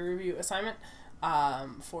this peer review assignment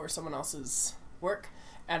for someone else's work.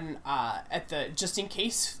 And just in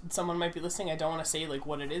case someone might be listening, I don't want to say like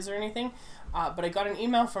what it is or anything, but I got an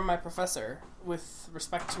email from my professor with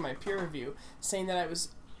respect to my peer review saying that I was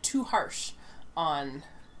too harsh on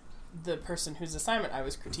the person whose assignment I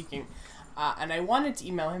was critiquing, and I wanted to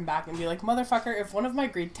email him back and be like, motherfucker, if one of my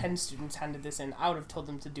grade 10 students handed this in, I would have told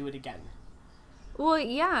them to do it again. Well,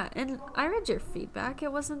 yeah, and I read your feedback.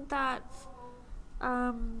 It wasn't that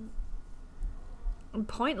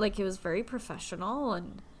point, like, it was very professional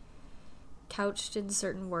and couched in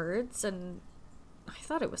certain words, and I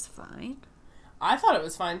thought it was fine. I thought it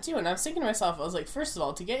was fine too, and I was thinking to myself, I was like, first of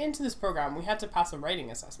all, to get into this program, we had to pass a writing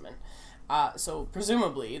assessment. So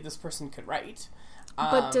presumably, this person could write.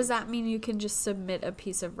 But does that mean you can just submit a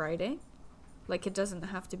piece of writing? Like, it doesn't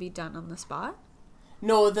have to be done on the spot?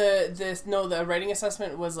 No, the writing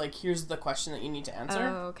assessment was like, here's the question that you need to answer.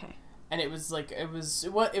 Oh, okay. And it was like, it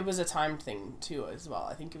was a timed thing too as well.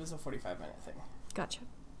 I think it was a 45-minute thing. Gotcha.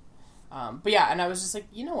 But yeah, and I was just like,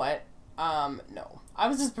 you know what? No. I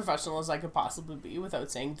was as professional as I could possibly be without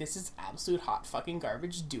saying, this is absolute hot fucking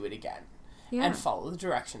garbage, do it again. Yeah. And follow the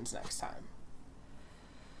directions next time.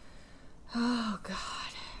 Oh,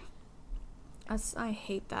 God. I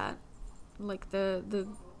hate that. Like, the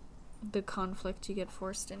conflict you get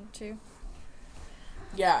forced into.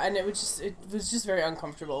 Yeah, and it was just very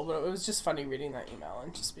uncomfortable, but it was just funny reading that email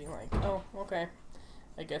and just being like, oh, okay.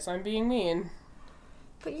 I guess I'm being mean.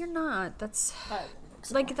 But you're not. That's...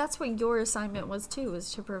 So. Like, that's what your assignment was, too,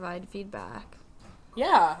 was to provide feedback.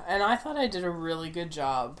 Yeah, and I thought I did a really good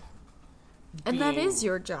job. And that is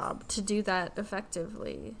your job, to do that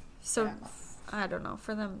effectively. So, yeah. I don't know,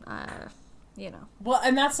 for them, you know. Well,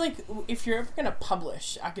 and that's like, if you're ever going to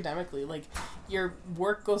publish academically, like, your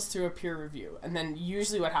work goes through a peer review, and then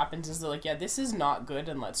usually what happens is they're like, yeah, this is not good,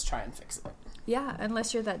 and let's try and fix it. Yeah,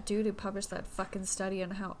 unless you're that dude who published that fucking study on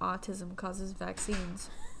how autism causes vaccines.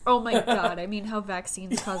 Oh my God, I mean how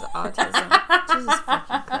vaccines cause autism. Jesus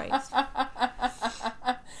fucking Christ.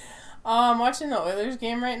 I'm watching the Oilers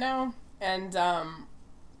game right now, and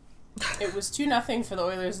it was 2-0 for the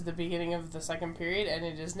Oilers at the beginning of the second period, and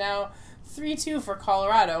it is now 3-2 for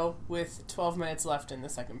Colorado with 12 minutes left in the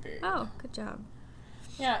second period. Oh, good job.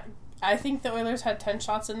 Yeah, I think the Oilers had 10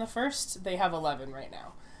 shots in the first. They have 11 right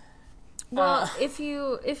now. Well, if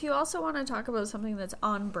you also want to talk about something that's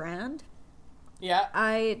on brand... Yeah.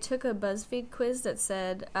 I took a BuzzFeed quiz that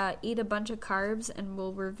said, eat a bunch of carbs and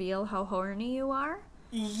we'll reveal how horny you are.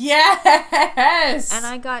 Yes! And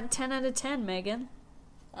I got 10 out of 10, Megan.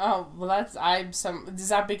 Oh, well is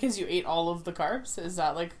that because you ate all of the carbs? Is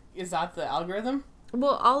that the algorithm?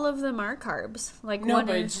 Well, all of them are carbs. Like, no, one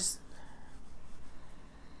but is... just...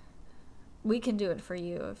 We can do it for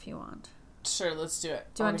you if you want. Sure, let's do it.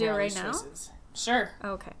 Do you want to do it right now? Sure.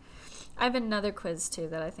 Okay. I have another quiz, too,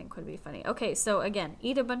 that I think would be funny. Okay, so again,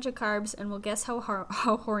 eat a bunch of carbs, and we'll guess how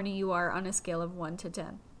horny you are on a scale of 1 to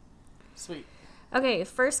 10. Sweet. Okay,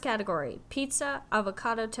 first category. Pizza,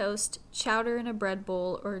 avocado toast, chowder in a bread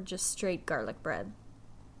bowl, or just straight garlic bread?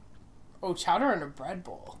 Oh, chowder in a bread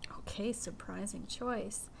bowl. Okay, surprising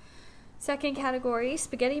choice. Second category.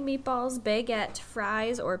 Spaghetti, meatballs, baguette,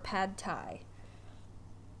 fries, or pad thai?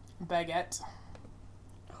 Baguette.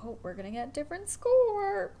 Oh, we're gonna get different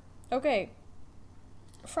score. Okay.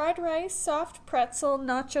 Fried rice, soft pretzel,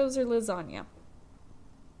 nachos, or lasagna?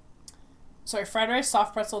 Sorry, fried rice,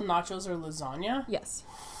 soft pretzel, nachos, or lasagna? Yes.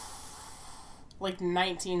 Like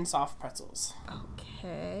 19 soft pretzels.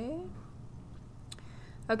 Okay.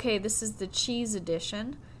 Okay, this is the cheese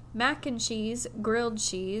edition. Mac and cheese, grilled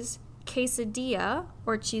cheese, quesadilla,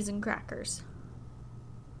 or cheese and crackers?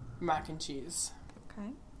 Mac and cheese.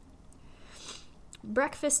 Okay.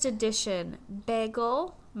 Breakfast edition.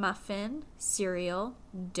 Bagel, muffin, cereal,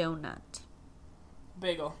 donut.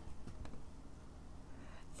 Bagel.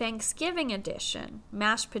 Thanksgiving edition.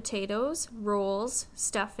 Mashed potatoes, rolls,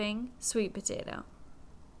 stuffing, sweet potato.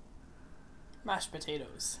 Mashed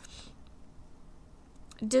potatoes.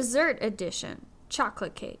 Dessert edition.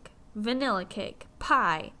 Chocolate cake, vanilla cake,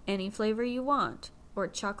 pie, any flavor you want, or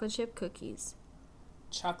chocolate chip cookies.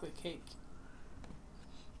 Chocolate cake.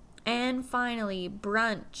 And finally,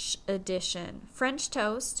 brunch edition. French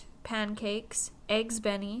toast, pancakes, eggs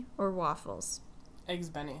Benny, or waffles. Eggs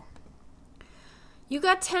Benny. You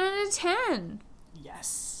got 10 out of 10.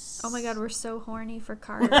 Yes. Oh my God, we're so horny for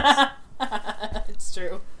carbs. It's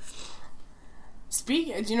true. Do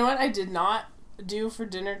you know what I did not do for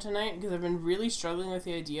dinner tonight? Because I've been really struggling with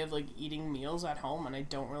the idea of like eating meals at home, and I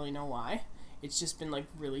don't really know why. It's just been like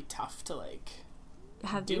really tough to like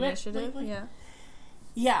have the do initiative. It Yeah.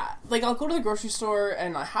 Yeah, like I'll go to the grocery store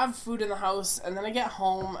and I have food in the house, and then I get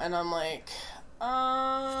home and I'm like,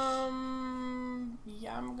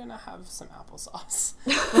 yeah, I'm gonna have some applesauce.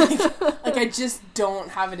 like I just don't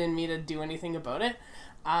have it in me to do anything about it.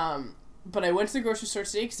 But I went to the grocery store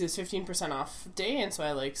today because it was 15% off day, and so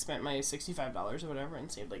I like spent my $65 or whatever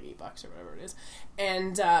and saved like $8 or whatever it is.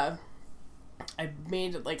 And I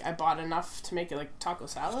bought enough to make it like taco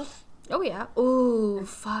salad. Oh yeah. Ooh,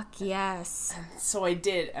 fuck yes. And so I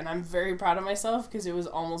did, and I'm very proud of myself because it was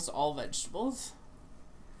almost all vegetables.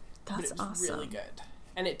 That's but it was awesome. really good.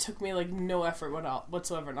 And it took me like no effort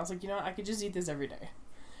whatsoever. And I was like, you know what? I could just eat this every day.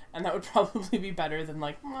 And that would probably be better than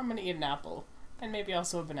like, I'm going to eat an apple And maybe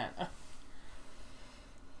also a banana.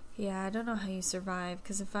 Yeah, I don't know how you survive,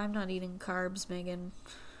 because if I'm not eating carbs, Megan,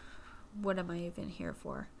 what am I even here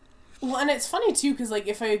for? Well, and it's funny, too, because, like,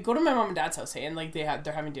 if I go to my mom and dad's house, hey, and, like, they're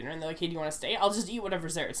having dinner, and they're like, hey, do you want to stay? I'll just eat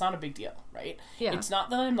whatever's there. It's not a big deal, right? Yeah. It's not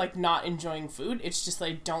that I'm, like, not enjoying food. It's just that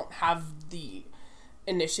I don't have the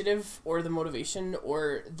initiative or the motivation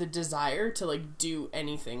or the desire to, like, do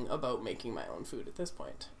anything about making my own food at this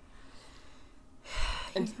point.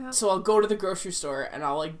 And so I'll go to the grocery store, and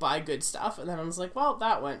I'll, like, buy good stuff, and then I'm just like, well,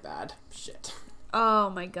 that went bad. Shit. Oh,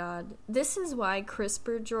 my God. This is why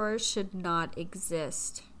crisper drawers should not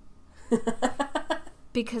exist.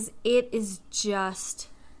 Because it is just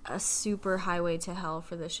a super highway to hell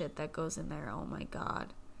for the shit that goes in there. Oh my God.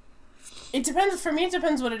 It depends. For me, it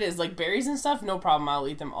depends what it is. Like berries and stuff, no problem. I'll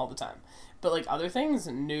eat them all the time. But like other things,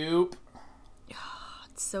 nope.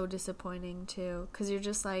 It's so disappointing too. Because you're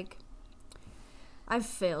just like, I've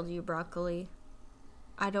failed you, broccoli.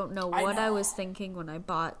 I don't know what I was thinking when I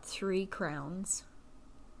bought 3 crowns.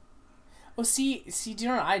 Oh, see, do you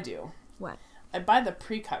know what I do? What? I buy the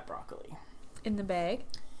pre-cut broccoli. In the bag?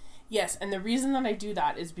 Yes, and the reason that I do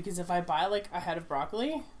that is because if I buy, like, a head of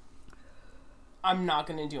broccoli, I'm not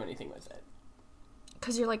going to do anything with it.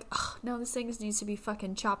 Because you're like, oh, no, this thing needs to be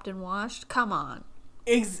fucking chopped and washed? Come on.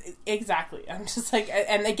 Exactly. I'm just like,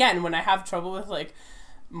 and again, when I have trouble with, like,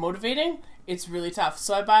 motivating, it's really tough.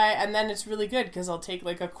 So I buy, and then it's really good because I'll take,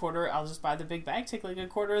 like, I'll just buy the big bag, take, like, a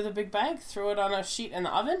quarter of the big bag, throw it on a sheet in the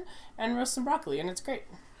oven, and roast some broccoli, and it's great.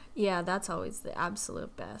 Yeah, that's always the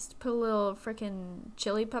absolute best. Put a little freaking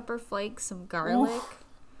chili pepper flakes, some garlic. Oof.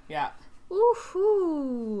 Yeah.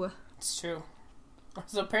 Ooh. It's true.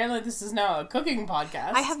 So apparently this is now a cooking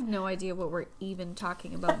podcast. I have no idea what we're even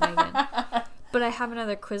talking about, Megan. But I have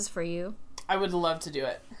another quiz for you. I would love to do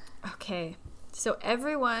it. Okay. So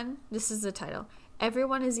everyone, this is the title.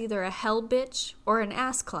 Everyone is either a hell bitch or an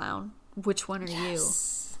ass clown. Which one are you?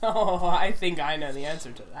 Oh, I think I know the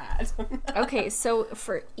answer to that. Okay, so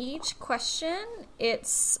for each question,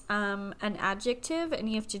 it's an adjective, and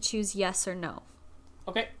you have to choose yes or no.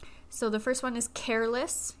 Okay. So the first one is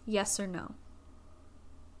careless, yes or no?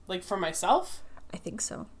 Like for myself? I think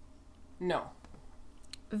so. No.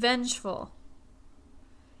 Vengeful.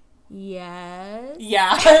 Yes.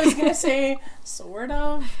 Yeah, I was going to say, sort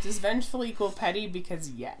of. Does vengeful equal petty? Because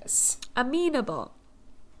yes. Amenable.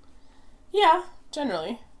 Yeah,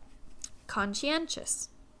 generally. Conscientious.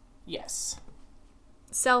 Yes.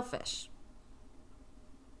 Selfish.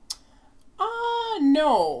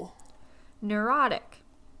 No. Neurotic.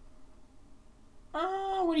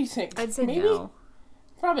 What do you think? I'd say maybe? no.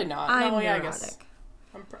 Probably not. I'm no, yeah, neurotic.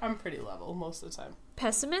 I guess. I'm pretty level most of the time.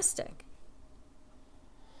 Pessimistic.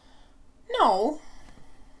 No.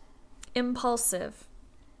 Impulsive.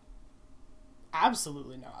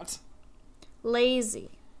 Absolutely not.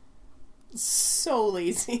 Lazy. So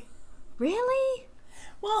lazy. Really?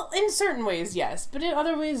 Well, in certain ways, yes, but in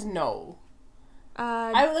other ways, no.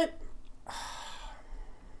 I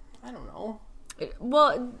don't know.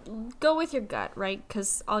 Well, go with your gut, right?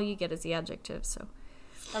 Because all you get is the adjective, so.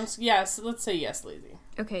 Yes, let's say yes, lazy.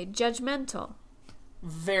 Okay, judgmental.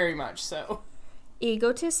 Very much so.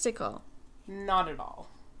 Egotistical. Not at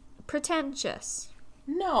all. Pretentious.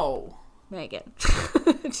 No. Megan.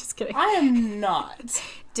 Just kidding. I am not.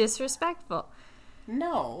 Disrespectful.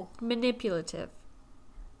 No. Manipulative.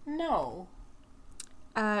 No.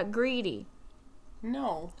 Greedy.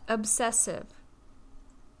 No. Obsessive.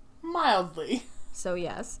 Mildly. So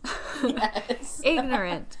yes. Yes.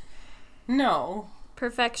 Ignorant. No.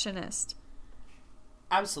 Perfectionist.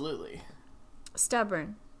 Absolutely.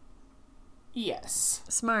 Stubborn. Yes.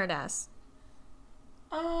 Smartass.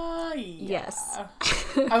 Yeah. Yes.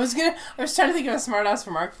 I was trying to think of a smartass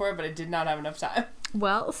remark for it, but I did not have enough time.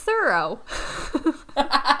 Well, thorough.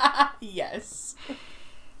 Yes.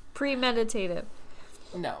 Premeditative.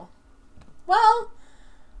 No. Well,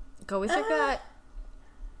 Go with your gut.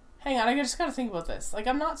 hang on, I just gotta think about this. Like,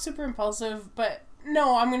 I'm not super impulsive, but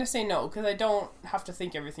no, I'm gonna say no, because I don't have to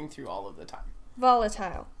think everything through all of the time.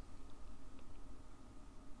 Volatile.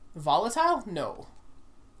 Volatile? No.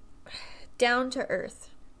 Down to earth.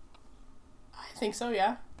 I think so,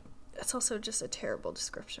 yeah. That's also just a terrible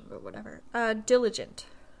description, but whatever. Diligent.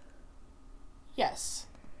 Yes.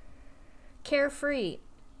 Carefree.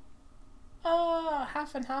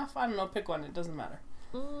 Half and half? I don't know, pick one, it doesn't matter.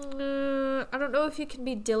 I don't know if you can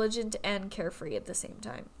be diligent and carefree at the same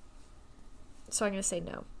time. So I'm going to say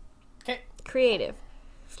no. Okay. Creative.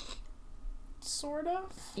 Sort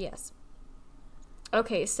of? Yes.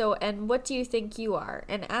 Okay, so, and what do you think you are?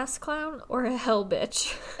 An ass clown or a hell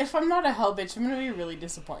bitch? If I'm not a hell bitch, I'm gonna be really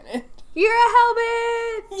disappointed. You're a hell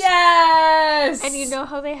bitch! Yes! And you know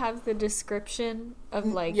how they have the description of,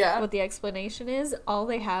 like, Yeah. what the explanation is? All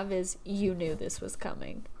they have is, you knew this was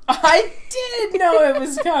coming. I did know it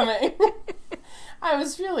was coming. I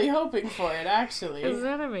was really hoping for it, actually. Isn't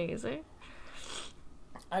that amazing?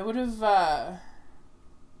 I would have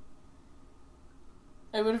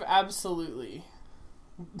absolutely,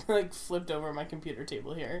 like, flipped over my computer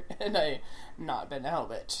table here, and I not been a hell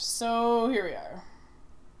bitch. So, here we are.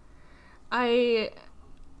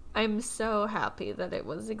 I'm so happy that it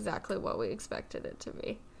was exactly what we expected it to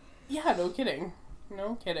be. Yeah, no kidding.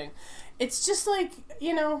 No kidding. It's just like,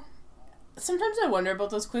 you know, sometimes I wonder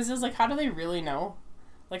about those quizzes, like, how do they really know?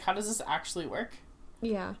 Like, how does this actually work?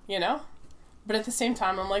 Yeah. You know? But at the same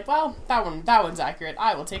time, I'm like, well, that one's accurate.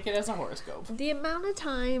 I will take it as a horoscope. The amount of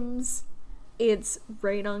times it's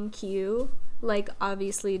right on cue, like,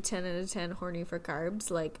 obviously 10 out of 10 horny for carbs,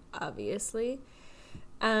 like, obviously,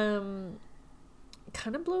 kind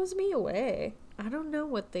of blows me away. I don't know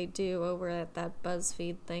what they do over at that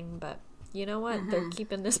BuzzFeed thing, but you know what? They're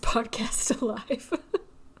keeping this podcast alive.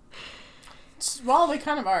 Well, they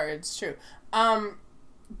kind of are. It's true.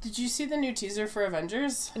 Did you see the new teaser for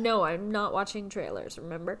Avengers? No, I'm not watching trailers,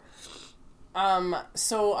 remember?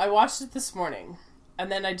 So I watched it this morning, and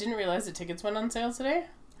then I didn't realize the tickets went on sale today.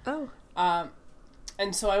 Oh.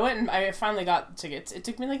 And so I went and I finally got tickets. It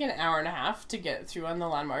took me like an hour and a half to get through on the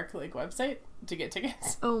Landmark, like, website to get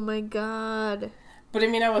tickets. Oh my god. But I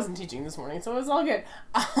mean, I wasn't teaching this morning, so it was all good.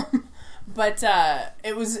 But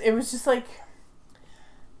it was just like,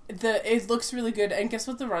 it looks really good. And guess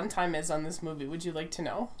what the runtime is on this movie? Would you like to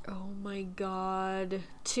know? Oh my god.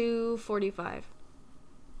 2:45.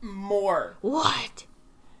 More. What?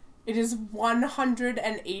 It is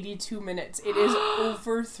 182 minutes. It is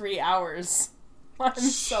over 3 hours. I'm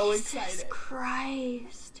so excited. Jesus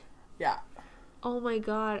Christ. Yeah. Oh my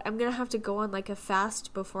god. I'm gonna have to go on like a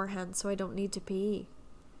fast beforehand so I don't need to pee.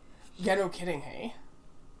 Yeah, no kidding, hey?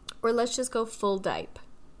 Or let's just go full diape.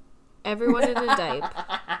 Everyone in a diape.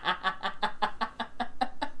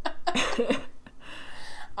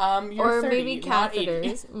 You're Or 30, maybe not 80.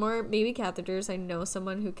 catheters. Maybe catheters. I know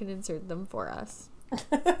someone who can insert them for us.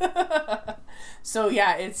 So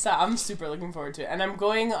yeah, it's I'm super looking forward to it. And I'm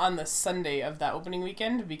going on the Sunday of that opening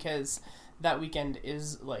weekend because that weekend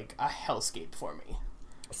is like a hellscape for me.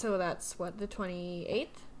 So that's what, the 28th?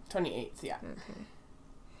 28th, yeah.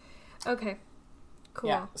 Okay. Cool.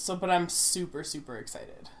 Yeah. So but I'm super, super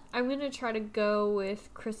excited. I'm gonna try to go with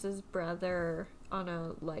Chris's brother on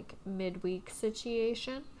a like midweek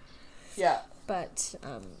situation. Yeah. But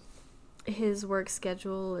his work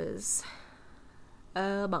schedule is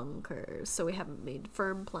bonkers, so we haven't made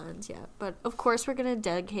firm plans yet. But of course we're gonna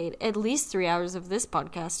dedicate at least 3 hours of this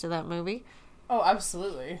podcast to that movie. Oh,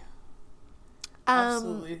 absolutely.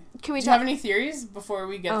 Absolutely. Can we Do you have any theories before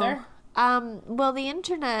we get there? Well, the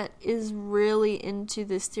internet is really into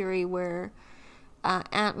this theory where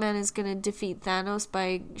Ant-Man is going to defeat Thanos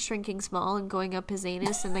by shrinking small and going up his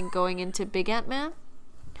anus and then going into Big Ant-Man.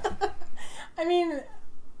 I mean,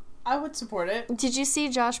 I would support it. Did you see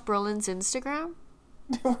Josh Brolin's Instagram?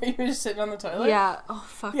 Were you just sitting on the toilet? Yeah. Oh,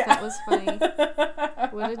 fuck, Yeah. that was funny.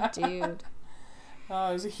 What a dude.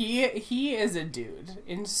 Oh, so he is a dude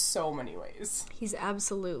in so many ways. He's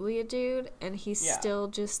absolutely a dude, and he's Yeah. still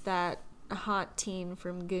just that hot teen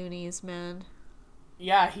from Goonies, man.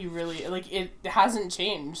 Yeah, he really, like, it hasn't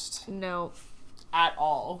changed No. at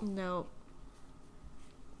all. No.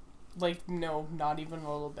 Like, no, not even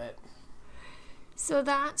a little bit. So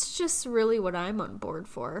that's just really what I'm on board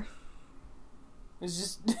for.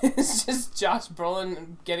 It's just Josh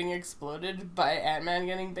Brolin getting exploded by Ant-Man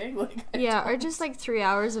getting big. Like, Yeah, or just like 3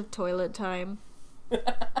 hours of toilet time.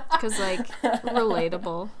 Because, like,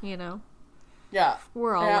 relatable, you know? Yeah.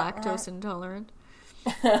 We're all Yeah, lactose intolerant.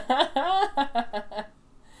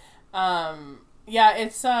 Yeah,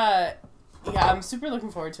 it's yeah, I'm super looking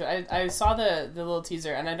forward to it. I saw the little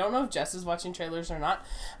teaser, and I don't know if Jess is watching trailers or not,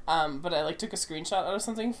 but I like took a screenshot out of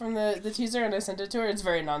something from the teaser and I sent it to her. It's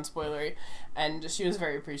very non-spoilery, and she was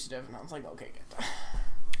very appreciative, and I was like, okay, good.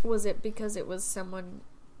 Was it because it was someone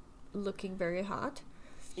looking very hot?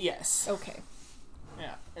 Yes. Okay.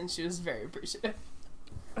 Yeah, and she was very appreciative.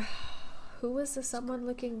 Who was the someone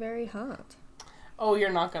looking very hot? Oh,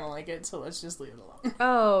 you're not gonna like it, so let's just leave it alone.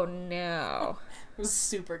 Oh, no. It was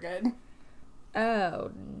super good.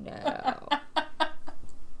 Oh, no.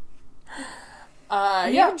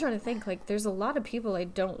 I'm Yeah. even trying to think, like, there's a lot of people I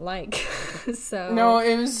don't like, so... No,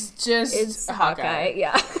 it was just It's Hawkeye.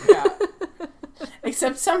 Yeah. Yeah.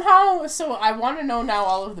 Except somehow, so I want to know now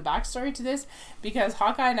all of the backstory to this, because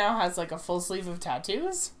Hawkeye now has, like, a full sleeve of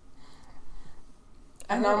tattoos.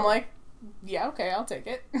 And I'm like, yeah, okay, I'll take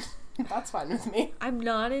it. That's fine with me. I'm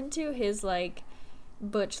not into his, like,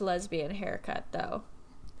 butch lesbian haircut, though.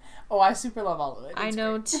 Oh, I super love all of it. I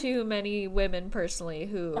know great. too many women, personally,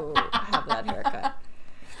 who have that haircut.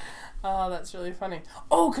 Oh, that's really funny.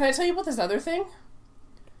 Oh, can I tell you about this other thing?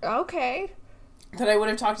 Okay. That I would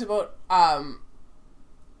have talked about,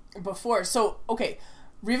 before. So, okay,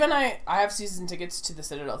 Riva and I have season tickets to the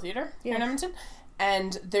Citadel Theater here in Edmonton,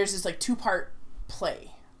 and there's this, like, 2-part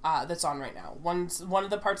play that's on right now. One of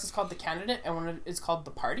the parts is called The Candidate, and one is called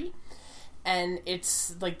The Party, and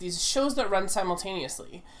it's, like, these shows that run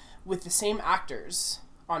simultaneously with the same actors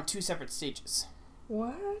on 2 separate stages.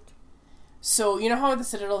 What? So, you know how at the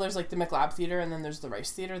Citadel there's, like, the McLab Theater, and then there's the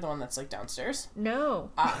Rice Theater, the one that's, like, downstairs? No.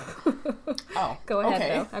 Oh. Go ahead, okay.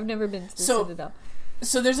 though. I've never been to the Citadel.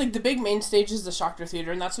 So there's, like, the big main stage is the Shocker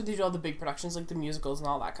Theater, and that's where they do all the big productions, like the musicals and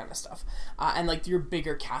all that kind of stuff. And, like, your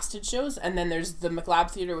bigger casted shows. And then there's the McLab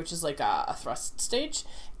Theater, which is, like, a thrust stage.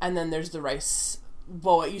 And then there's the Rice...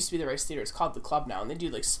 Well, it used to be the Rice Theater. It's called the Club now. And they do,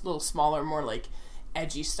 like, little smaller, more, like,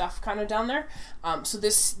 edgy stuff kind of down there. So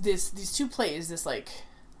these 2 plays, this, like...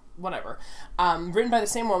 whatever, written by the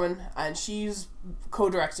same woman, and she's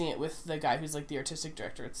co-directing it with the guy who's, like, the artistic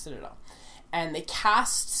director at the Citadel. And they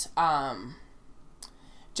cast...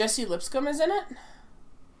 Jesse Lipscomb is in it,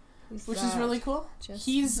 which is really cool.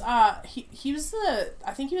 He's he was the,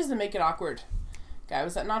 I think he was the Make It Awkward guy.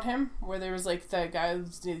 Was that not him? Where there was, like, the guy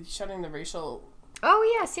who's shouting the racial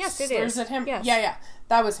yes, it is. at him. Yes. Yeah,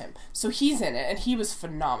 that was him. So he's in it, and he was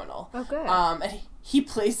phenomenal. Oh, good. And he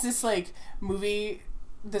plays this, like,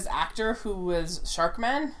 this actor who was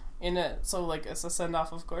Sharkman in it. So, like, it's a send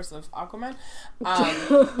off, of course, of Aquaman.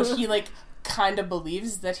 But he, like, kind of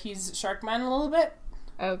believes that he's Sharkman a little bit.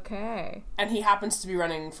 Okay. And he happens to be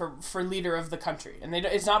running for leader of the country, and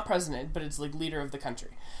it's not president, but it's, like, leader of the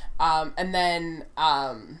country. And then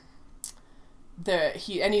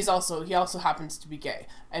he also happens to be gay,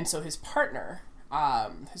 and so his partner's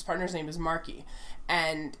name is Marky,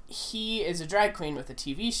 and he is a drag queen with a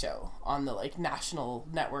TV show on the, like, national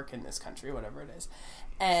network in this country, whatever it is,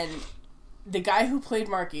 and the guy who played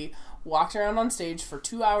Marky walked around on stage for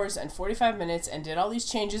 2 hours and 45 minutes and did all these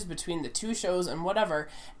changes between the 2 shows and whatever,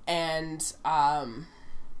 and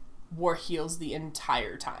wore heels the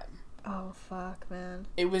entire time. Oh, fuck, man.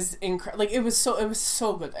 It was incredible. Like, it was so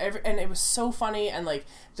good. And it was so funny, and, like,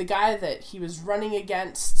 the guy that he was running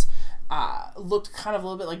against looked kind of a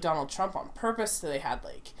little bit like Donald Trump on purpose, so they had,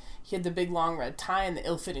 like, he had the big long red tie and the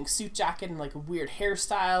ill-fitting suit jacket and, like, a weird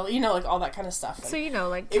hairstyle, you know, like, all that kind of stuff. So, you know,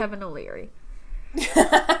 like Kevin O'Leary.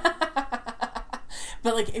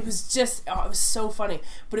 But, like, it was just, it was so funny.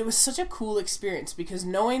 But it was such a cool experience, because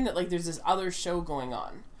knowing that, like, there's this other show going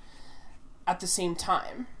on at the same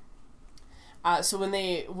time. So when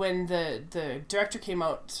the director came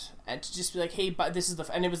out and to just be like, hey, but this is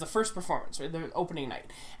and it was the first performance, right, the opening night,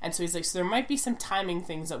 and so he's like, so there might be some timing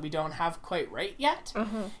things that we don't have quite right yet.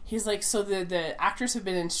 He's like, so the actors have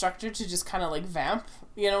been instructed to just kind of, like, vamp,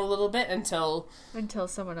 you know, a little bit until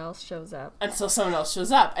someone else shows up. And so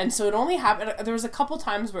it only happened, there was a couple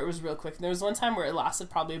times where it was real quick, and there was one time where it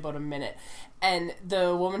lasted probably about a minute, and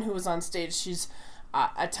the woman who was on stage, she's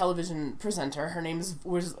a television presenter. Her name was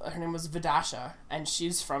Vidasha, and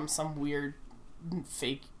she's from some weird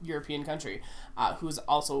fake European country, who's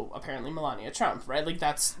also apparently Melania Trump, right? Like,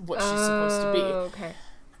 that's what she's supposed to be. Okay.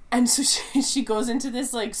 And so she goes into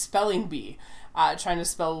this, like, spelling bee, trying to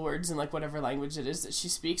spell words in, like, whatever language it is that she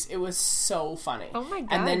speaks. It was so funny. Oh my god!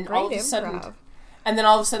 And then great all of a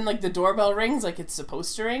sudden, like, the doorbell rings like it's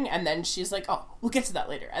supposed to ring, and then she's like, "Oh, we'll get to that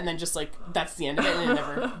later." And then just, like, that's the end of it,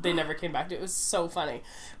 and they never came back to it. It was so funny,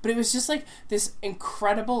 but it was just, like, this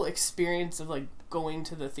incredible experience of, like, going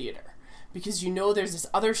to the theater, because, you know, there's this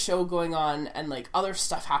other show going on and, like, other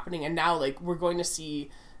stuff happening, and now, like, we're going to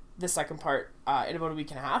see the second part in about a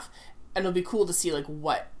week and a half, and it'll be cool to see, like,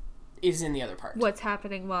 what is in the other part. What's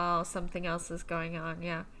happening while something else is going on?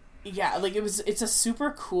 Yeah. Yeah, like, it's a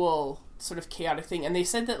super cool sort of chaotic thing, and they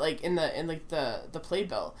said that, like, in the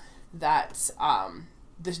playbill that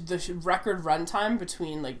the record runtime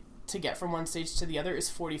between, like, to get from one stage to the other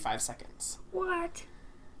is 45 seconds. What?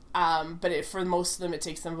 But for most of them, it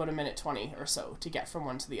takes them about 1:20 or so to get from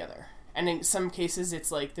one to the other. And in some cases,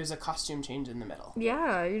 it's like there's a costume change in the middle.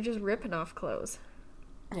 Yeah, you're just ripping off clothes.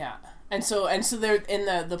 Yeah. And so there in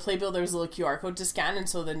the playbill there was a little QR code to scan, and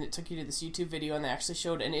so then it took you to this YouTube video, and they actually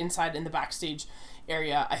showed, and inside in the backstage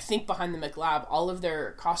area, I think behind the McLab, all of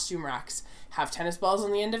their costume racks have tennis balls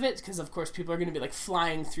on the end of it, because of course people are going to be like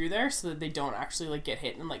flying through there so that they don't actually like get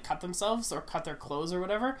hit and like cut themselves or cut their clothes or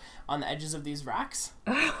whatever on the edges of these racks.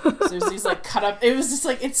 So there's these like cut up, it was just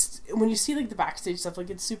like, it's when you see like the backstage stuff, like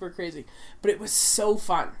it's super crazy, but it was so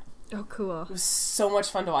fun. Oh, cool. It was so much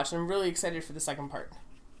fun to watch, and I'm really excited for the second part.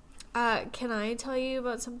 Can I tell you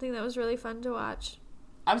about something that was really fun to watch?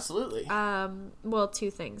 Absolutely. Well, two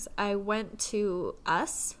things. I went to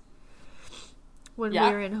Us when we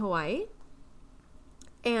were in Hawaii.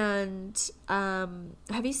 And,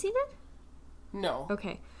 have you seen it? No.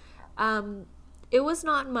 Okay. It was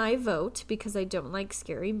not my vote because I don't like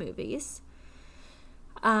scary movies.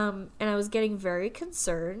 And I was getting very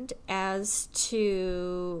concerned as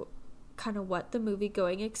to kind of what the movie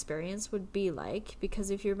going experience would be like,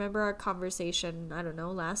 because if you remember our conversation, I don't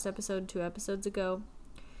know, last episode, 2 episodes ago,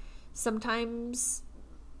 sometimes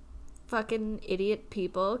fucking idiot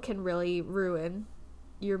people can really ruin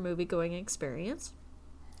your movie going experience.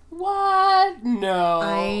 What? No.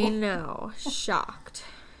 I know. Shocked.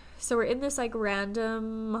 So we're in this like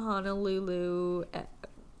random Honolulu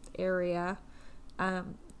area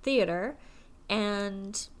theater,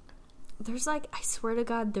 and there's like, I swear to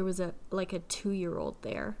God, there was a 2-year-old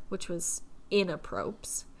there, which was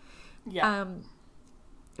inappropriate. Yeah.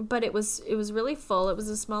 But it was really full. It was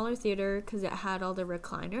a smaller theater because it had all the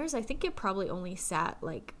recliners. I think it probably only sat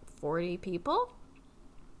like 40 people,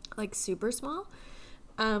 like super small.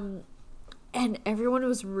 And everyone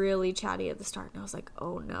was really chatty at the start, and I was like,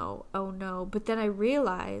 oh no. But then I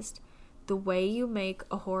realized the way you make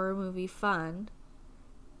a horror movie fun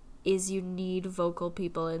is you need vocal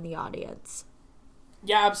people in the audience.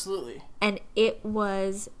 Yeah, absolutely. And it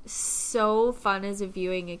was so fun as a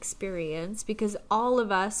viewing experience because all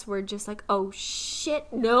of us were just like, oh shit,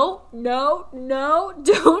 no,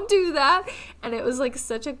 don't do that. And it was like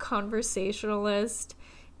such a conversationalist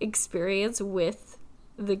experience with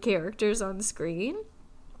the characters on screen.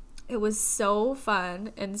 It was so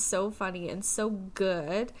fun and so funny and so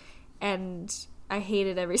good, and I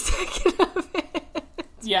hated every second of it.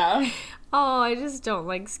 Yeah. Oh, I just don't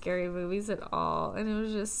like scary movies at all, and it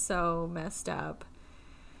was just so messed up.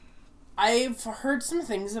 I've heard some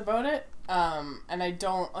things about it, and I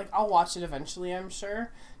don't, like, I'll watch it eventually, I'm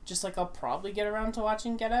sure. Just, like, I'll probably get around to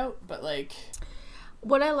watching Get Out, but, like...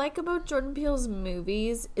 What I like about Jordan Peele's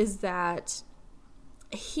movies is that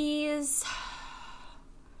he's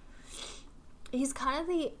kind of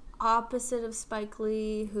the opposite of Spike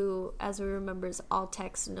Lee, who, as we remember, is all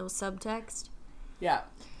text, no subtext. Yeah.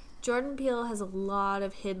 Jordan Peele has a lot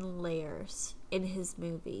of hidden layers in his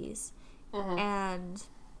movies. Mm-hmm. And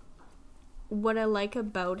what I like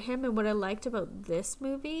about him, and what I liked about this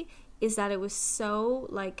movie, is that it was so,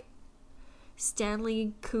 like,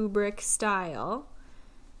 Stanley Kubrick style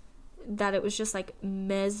that it was just, like,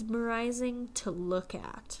 mesmerizing to look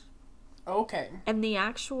at. Okay. And the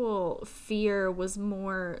actual fear was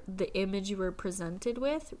more the image you were presented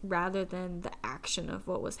with rather than the action of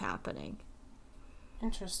what was happening.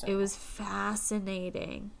 Interesting. It was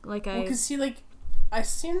fascinating. Like, because see, like, I've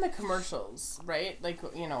seen the commercials, right? Like,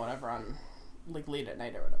 you know, whatever, on, like, late at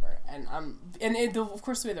night or whatever. And, of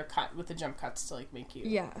course, the way they're cut with the jump cuts to, like, make you...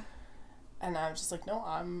 Yeah. And I'm just like, no,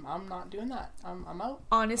 I'm not doing that. I'm out.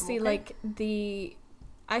 Honestly, I'm okay. like,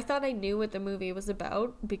 I thought I knew what the movie was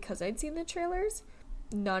about because I'd seen the trailers.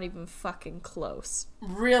 Not even fucking close.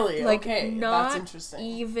 Really? Like, okay. That's interesting. Not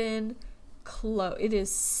even close. It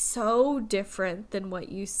is so different than what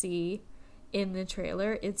you see in the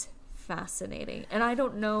trailer. It's fascinating. And I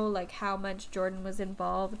don't know, like, how much Jordan was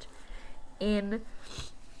involved in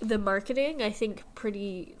the marketing. I think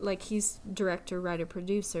pretty, like, he's director, writer,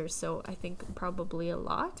 producer, so I think probably a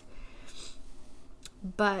lot.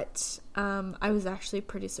 But I was actually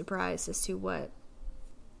pretty surprised as to what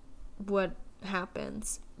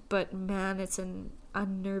happens. But man, it's an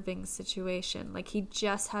unnerving situation. Like, he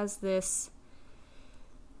just has this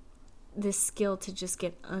skill to just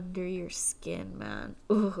get under your skin, man.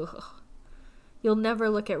 Ugh. You'll never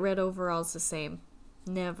look at Red Overalls the same.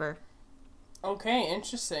 Never. Okay,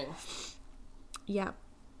 interesting. Yeah.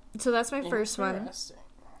 So that's my first one.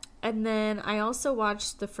 And then I also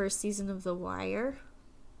watched the first season of The Wire.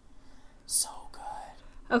 So good.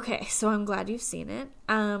 Okay, so I'm glad you've seen it.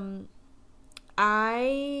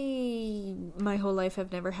 I, my whole life,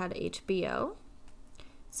 have never had HBO.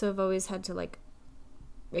 So I've always had to, like,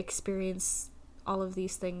 experience all of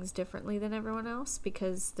these things differently than everyone else,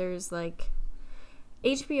 because there's, like,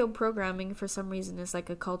 HBO programming for some reason is like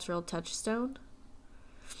a cultural touchstone.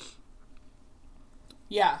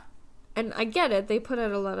 Yeah. And I get it, they put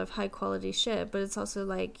out a lot of high quality shit, but it's also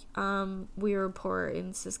like, we were poor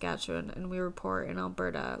in Saskatchewan and we were poor in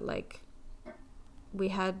Alberta. Like, we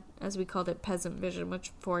had, as we called it, Peasant Vision,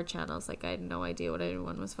 which 4 channels. Like, I had no idea what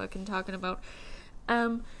anyone was fucking talking about.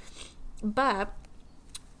 But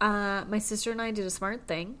my sister and I did a smart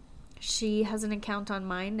thing. She has an account on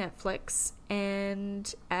my Netflix,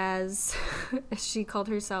 and as she called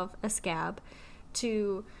herself a scab,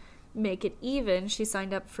 to make it even, she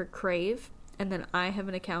signed up for Crave, and then I have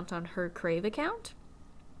an account on her Crave account.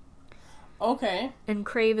 Okay. And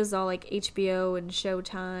Crave is all like HBO and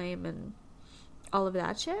Showtime and all of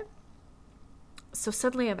that shit. So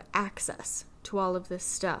suddenly I have access to all of this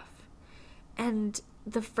stuff. And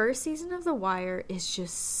the first season of The Wire is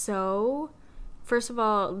just so... First of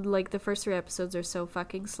all, like, the first 3 episodes are so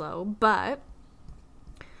fucking slow, but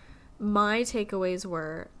my takeaways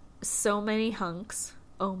were so many hunks.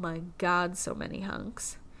 Oh my god, so many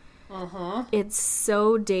hunks. Uh-huh. It's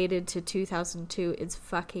so dated to 2002. It's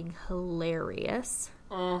fucking hilarious.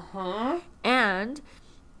 Uh-huh. And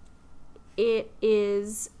it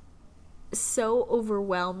is so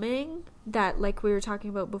overwhelming that, like we were talking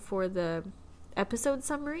about before, the episode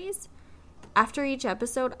summaries, after each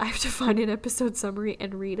episode, I have to find an episode summary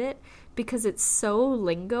and read it because it's so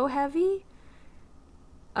lingo heavy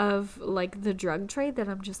of, like, the drug trade that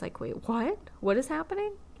I'm just like, wait, what? What is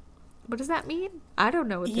happening? What does that mean? I don't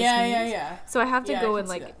know what this means. Yeah. So I have to go and,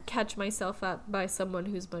 like, that. Catch myself up by someone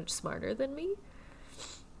who's much smarter than me.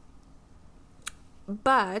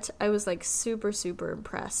 But I was, like, super, super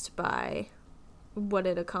impressed by what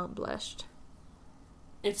it accomplished.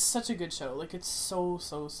 It's such a good show. Like, it's so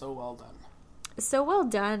well done. So well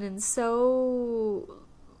done and so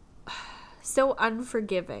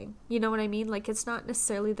unforgiving. You know what I mean? Like, it's not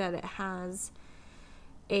necessarily that it has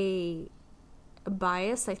a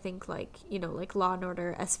bias. I think, like, you know, like Law and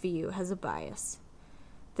Order SVU has a bias.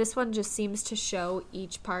 This one just seems to show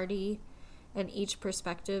each party and each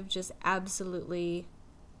perspective just absolutely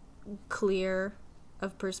clear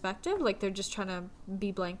of perspective. Like, they're just trying to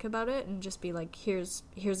be blank about it and just be like, here's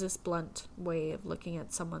this blunt way of looking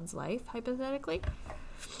at someone's life, hypothetically.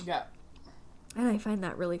 Yeah. And I find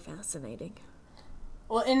that really fascinating.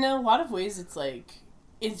 Well, in a lot of ways, it's like,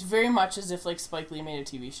 it's very much as if, like, Spike Lee made a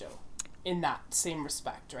TV show in that same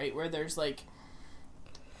respect, right? Where there's, like,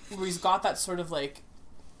 where he's got that sort of, like,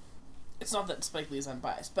 it's not that Spike Lee is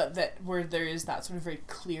unbiased, but that where there is that sort of very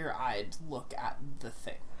clear-eyed look at the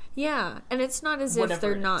thing. Yeah, and it's not as Whatever if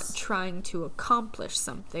they're not is. trying to accomplish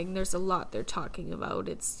something. There's a lot they're talking about.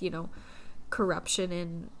 It's, you know, corruption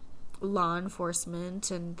in law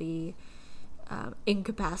enforcement and the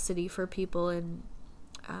incapacity for people in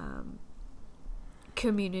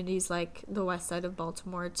communities like the west side of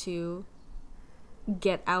Baltimore to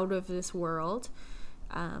get out of this world,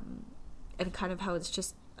 and kind of how it's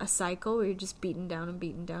just a cycle where you're just beaten down and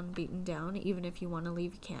beaten down and beaten down. Even if you want to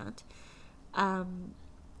leave, you can't.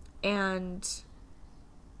 And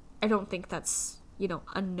I don't think that's, you know,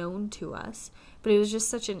 unknown to us, but it was just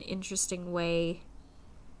such an interesting way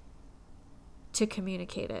to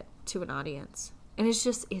communicate it to an audience. And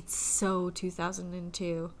it's so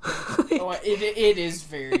 2002. Oh, it is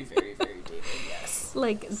very, very, very dated, yes.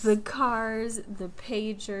 Like, the cars, the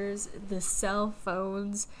pagers, the cell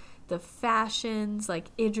phones, the fashions.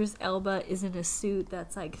 Like, Idris Elba is in a suit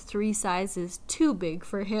that's like 3 sizes too big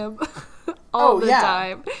for him all the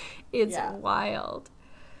time. It's wild.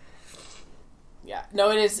 Yeah.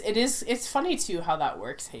 No, it is. It's funny, too, how that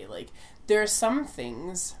works, hey. Like, there are some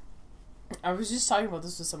things... I was just talking about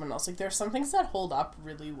this with someone else. Like, there are some things that hold up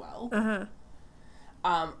really well.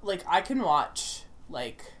 Uh-huh. Like, I can watch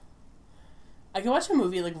a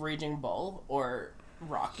movie like Raging Bull or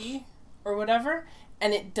Rocky or whatever,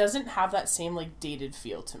 and it doesn't have that same, like, dated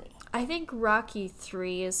feel to me. I think Rocky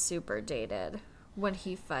 3 is super dated when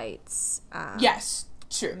he fights yes,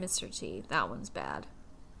 true. Mr. T. That one's bad.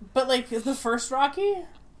 But, like, the first Rocky,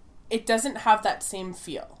 it doesn't have that same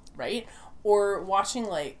feel, right? Or watching,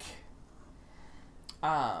 like...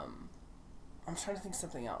 I'm trying to think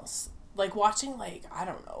something else. Like, watching, like, I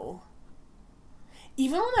don't know.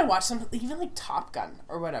 Even when I watch something, even, like, Top Gun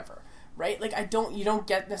or whatever, right? Like, you don't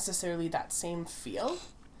get necessarily that same feel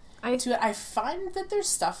to it. I find that there's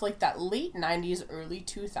stuff like that late 90s, early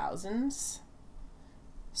 2000s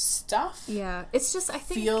stuff. Yeah, it's just, I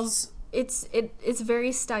think... feels... It's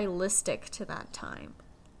very stylistic to that time.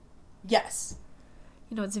 Yes.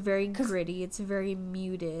 You know, it's very gritty. It's very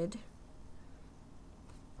muted.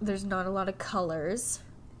 There's not a lot of colors.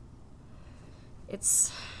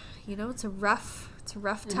 It's, you know, it's a rough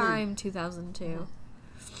time, 2002.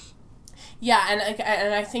 Yeah,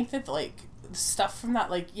 and I think that, like, stuff from that,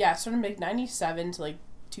 like, sort of like 97 to like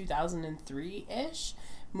 2003-ish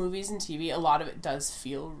movies and TV, a lot of it does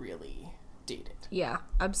feel really dated. Yeah,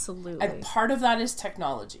 absolutely. And part of that is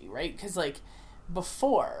technology, right? Because, like,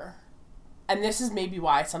 before, and this is maybe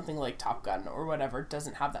why something like Top Gun or whatever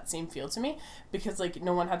doesn't have that same feel to me, because, like,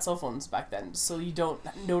 no one had cell phones back then, so you don't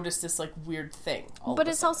notice this, like, weird thing. But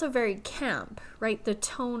it's also very camp, right? The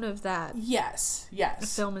tone of that yes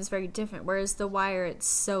film is very different, whereas The Wire, it's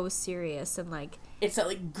so serious, and, like, it's that,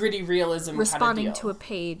 like, gritty realism responding kind of to a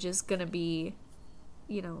page is gonna be,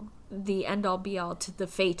 you know, the end-all be-all to the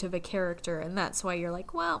fate of a character, and that's why you're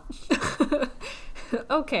like, well,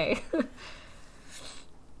 okay.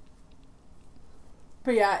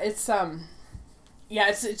 But it's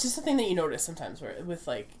just something that you notice sometimes with,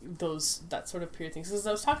 like, that sort of period things. Because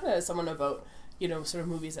I was talking to someone about, you know, sort of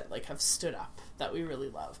movies that, like, have stood up that we really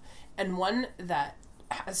love. And one that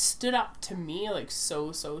has stood up to me, like,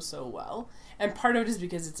 so well, and part of it is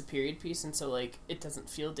because it's a period piece, and so, like, it doesn't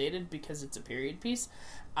feel dated because it's a period piece,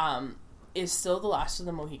 is still The Last of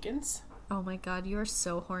the Mohicans. Oh my god, you are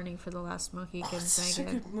so horny for The Last Mohicans, Megan.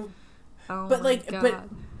 a good movie. Oh but, my like, god.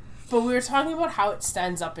 But we were talking about how it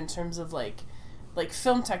stands up in terms of, like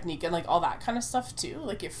film technique and, like, all that kind of stuff too.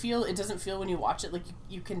 Like, it doesn't feel when you watch it, like,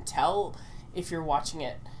 you can tell if you're watching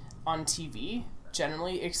it on TV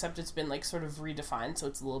generally, except it's been, like, sort of redefined, so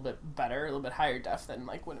it's a little bit better, a little bit higher def than,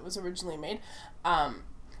 like, when it was originally made.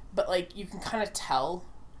 But, like, you can kind of tell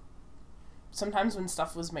sometimes when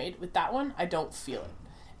stuff was made. With that one, I don't feel it.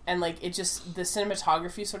 And, like, it just, the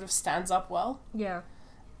cinematography sort of stands up well. Yeah.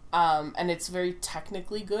 And it's very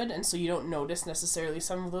technically good, and so you don't notice necessarily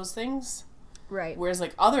some of those things. Right. Whereas,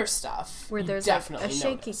 like, other stuff, where there's, definitely like, a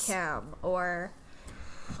shaky notice. cam or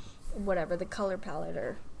whatever, the color palette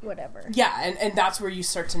or whatever. Yeah, and that's where you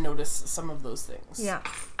start to notice some of those things. Yeah.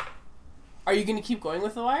 Are you going to keep going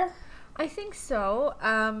with The Wire? I think so.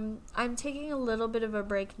 I'm taking a little bit of a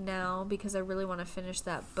break now because I really want to finish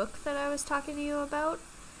that book that I was talking to you about.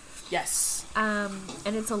 Yes. And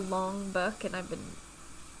it's a long book, and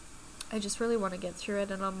I just really want to get through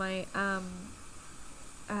it. And on my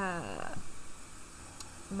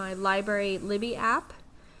my library Libby app,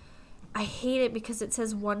 I hate it because it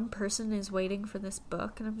says one person is waiting for this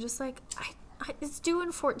book, and I'm just like, it's due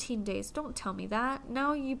in 14 days. Don't tell me that.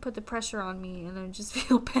 Now you put the pressure on me, and I just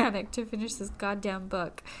feel panicked to finish this goddamn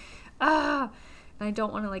book. And I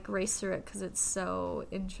don't want to, like, race through it because it's so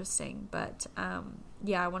interesting. But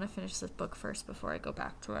yeah, I want to finish this book first before I go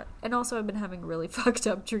back to it. And also, I've been having really fucked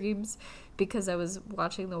up dreams because I was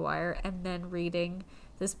watching The Wire and then reading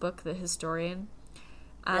this book, The Historian,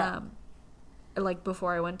 like,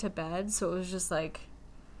 before I went to bed. So it was just like,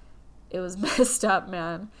 it was messed up,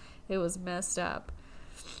 man. It was messed up.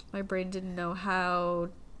 My brain didn't know how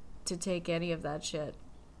to take any of that shit.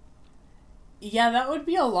 Yeah, that would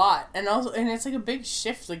be a lot. And it's like a big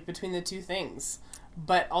shift, like, between the two things.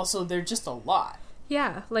 But also, they're just a lot.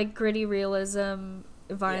 Yeah, like gritty realism,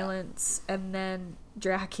 violence, and then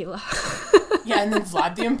Dracula. Yeah, and then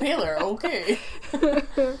Vlad the Impaler. Okay.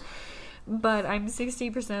 But I'm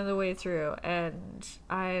 60% of the way through, and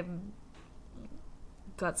I'm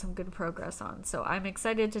got some good progress on. So I'm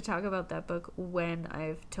excited to talk about that book when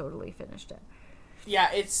I've totally finished it.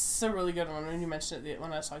 Yeah, it's a really good one. When you mentioned it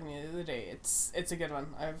when I was talking to you the other day, it's a good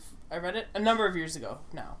one. I read it a number of years ago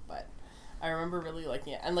now, but I remember really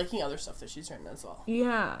liking it and liking other stuff that she's written as well.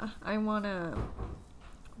 Yeah, I wanna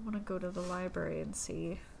go to the library and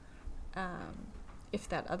see if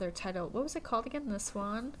that other title, what was it called again? The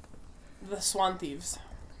Swan Thieves.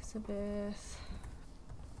 Elizabeth.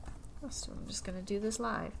 So I'm just gonna do this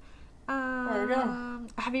live. There we go.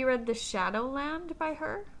 Have you read The Shadowland by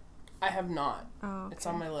her? I have not. Oh, okay. It's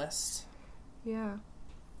on my list. Yeah,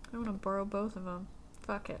 I want to borrow both of them.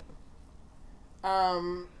 Fuck it.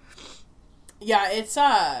 Yeah, it's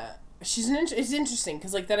it's interesting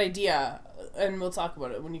because, like, that idea, and we'll talk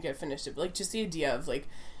about it when you get finished. But, like, just the idea of, like,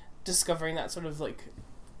 discovering that sort of, like,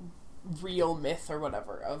 real myth or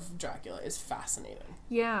whatever of Dracula is fascinating.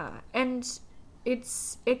 Yeah, and it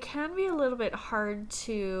can be a little bit hard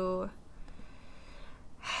to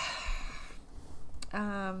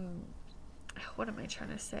what am I trying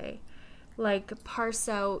to say? Like, parse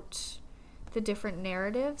out the different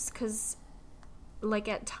narratives, because, like,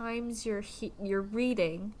 at times you're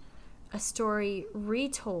reading a story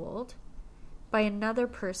retold by another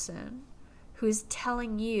person who's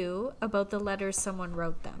telling you about the letters someone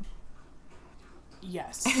wrote them.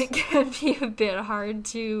 Yes. And it can be a bit hard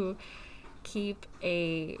to keep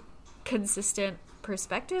a consistent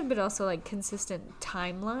perspective, but also, like, consistent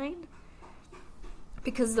timeline,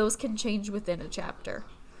 because those can change within a chapter.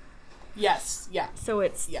 Yes, yeah. So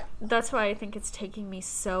Yeah. that's why I think it's taking me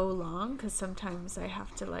so long, because sometimes I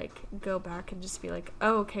have to like go back and just be like,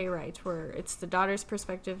 oh, okay, right, it's the daughter's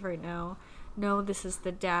perspective right now. No, this is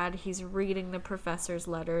the dad. He's reading the professor's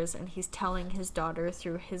letters and he's telling his daughter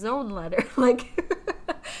through his own letter. Like,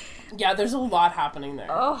 yeah, there's a lot happening there.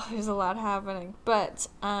 oh, there's a lot happening, but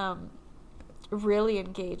really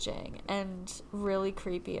engaging and really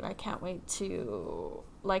creepy, and I can't wait to,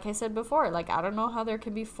 like I said before, like, I don't know how there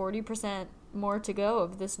can be 40% more to go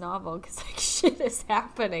of this novel, because like shit is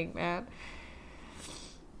happening, man.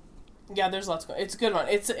 Yeah, there's lots going. It's a good one.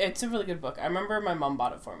 It's a really good book. I remember my mom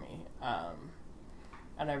bought it for me,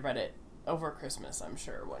 and I read it over Christmas, I'm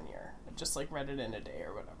sure, one year. I just like read it in a day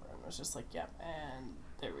or whatever, and was just like, yep, and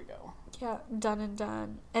there we go. Yeah, done and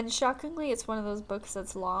done. And shockingly, it's one of those books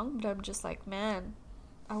that's long, but I'm just like, man,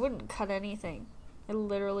 I wouldn't cut anything. I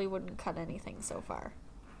literally wouldn't cut anything so far.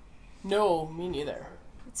 No, me neither.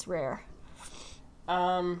 It's rare. Do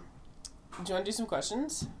you want to do some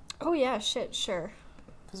questions? Oh yeah, shit, sure.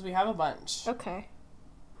 Because we have a bunch. Okay.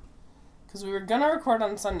 Because we were going to record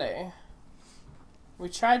on Sunday. We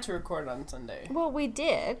tried to record on Sunday. Well, we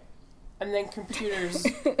did. And then computers...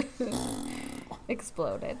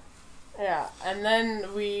 exploded. Yeah, and then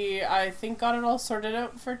I think, got it all sorted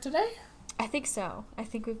out for today? I think so. I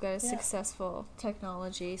think we've got a successful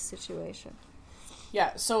technology situation.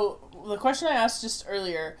 Yeah, so the question I asked just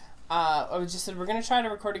earlier, I just said, we're going to try to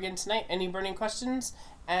record again tonight. Any burning questions?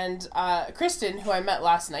 And Kristen, who I met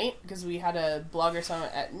last night, because we had a blogger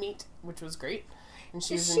summit at Meet, which was great. And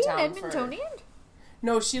she was in town an Edmontonian?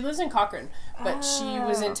 No, she lives in Cochrane, but she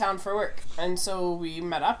was in town for work. And so we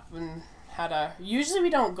met up and usually we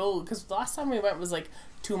don't go, because the last time we went was like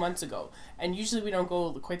 2 months ago, and usually we don't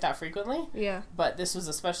go quite that frequently. Yeah. But this was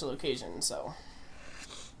a special occasion, so.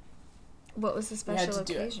 What was the special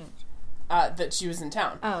occasion? That she was in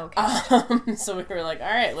town. Oh, okay. So we were like, all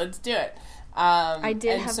right, let's do it. I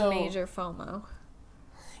did have major FOMO.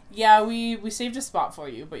 Yeah, we saved a spot for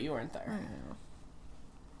you, but you weren't there. I know.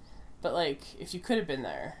 But like, if you could have been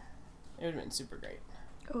there, it would have been super great.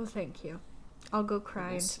 Oh, thank you. I'll go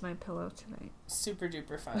cry into my pillow tonight. Super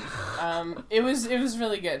duper fun. It was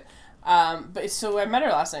really good. But so I met her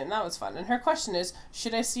last night, and that was fun. And her question is,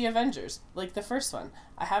 should I see Avengers, like the first one?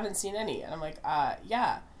 I haven't seen any, and I'm like,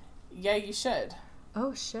 yeah, you should.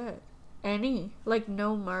 Oh shit! Any, like,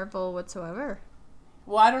 no Marvel whatsoever?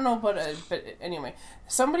 Well, I don't know, but anyway,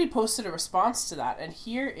 somebody posted a response to that, and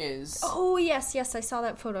here is... Oh, yes, I saw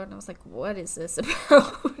that photo, and I was like, what is this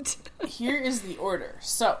about? Here is the order.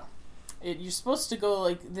 So, you're supposed to go,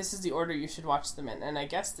 like, this is the order you should watch them in, and I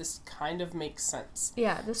guess this kind of makes sense.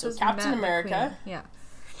 Yeah, this was Captain Matt America. McQueen. Yeah.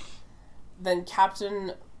 Then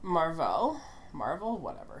Captain Marvel,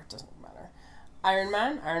 whatever, it doesn't matter. Iron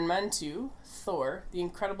Man 2, Thor, The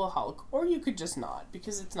Incredible Hulk, or you could just not,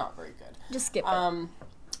 because it's not very good. Just skip it.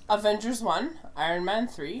 Avengers 1, Iron Man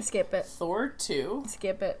 3. Skip it. Thor 2.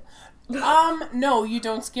 Skip it. No, you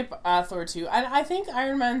don't skip Thor 2. And I think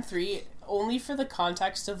Iron Man 3, only for the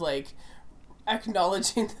context of, like,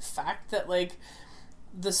 acknowledging the fact that, like,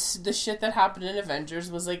 the shit that happened in Avengers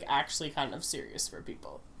was, like, actually kind of serious for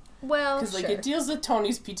people. Well, because like it deals with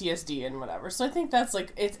Tony's PTSD and whatever, so I think that's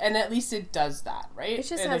like it, and at least it does that, right? It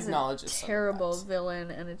just has a terrible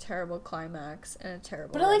villain and a terrible climax and a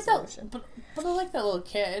terrible. But I like resolution. that. But I like that little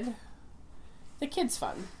kid. The kid's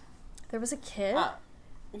fun. There was a kid.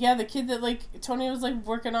 Yeah, the kid that like Tony was like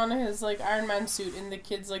working on his like Iron Man suit in the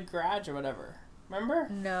kid's like garage or whatever. Remember?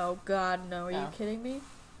 No, God, no. Are you kidding me?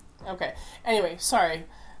 Okay. Anyway, sorry.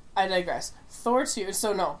 I digress. Thor 2,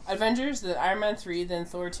 so no, Avengers, then Iron Man 3, then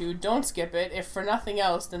Thor 2, don't skip it. If for nothing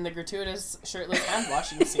else, then the gratuitous shirtless hand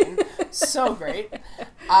washing scene. So great.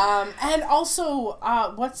 And also,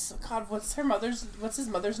 what's his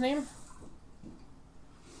mother's name?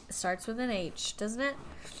 It starts with an H, doesn't it?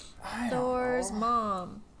 Thor's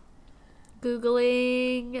mom.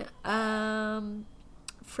 Googling,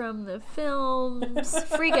 from the films.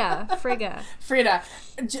 Frigga.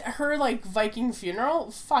 Her, like, Viking funeral,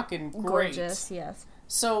 fucking great. Gorgeous, yes.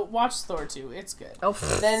 So, watch Thor 2. It's good. Oh,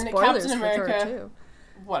 then spoilers Captain America, for Thor 2.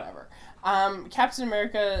 Whatever. Captain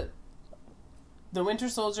America, The Winter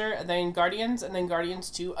Soldier, and then Guardians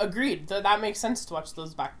 2. Agreed. That makes sense to watch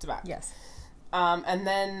those back to back. Yes. And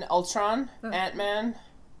then Ultron, Ant-Man,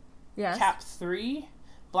 yes. Cap 3,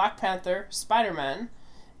 Black Panther, Spider-Man,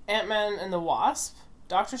 Ant-Man and the Wasp,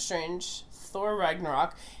 Doctor Strange, Thor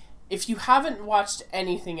Ragnarok. If you haven't watched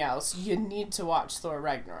anything else, you need to watch Thor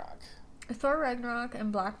Ragnarok. Thor Ragnarok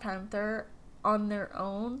and Black Panther on their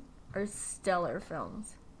own are stellar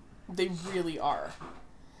films. They really are.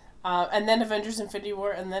 And then Avengers Infinity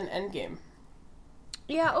War and then Endgame.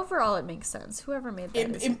 Yeah, overall it makes sense. Whoever made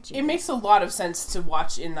that is a It genius. makes a lot of sense to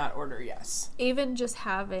watch in that order, yes. Even just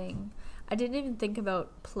having... I didn't even think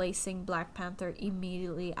about placing Black Panther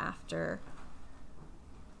immediately after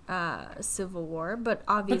Civil War, but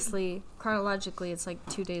obviously, chronologically, it's like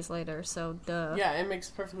 2 days later, so duh. Yeah, it makes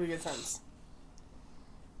perfectly good sense.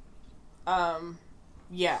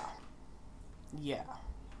 Yeah. Yeah.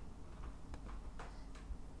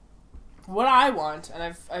 What I want,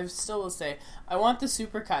 and I still will say, I want the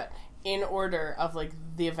supercut in order of, like,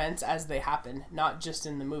 the events as they happen, not just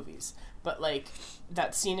in the movies. But, like,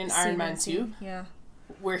 that scene in Iron Man 2, yeah,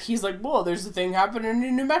 where he's like, whoa, there's a thing happening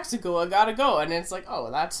in New Mexico, I gotta go. And it's like,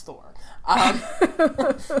 oh, that's Thor.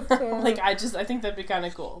 Like, I think that'd be kind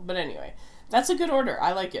of cool. But anyway, that's a good order.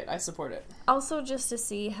 I like it. I support it. Also, just to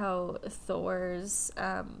see how Thor's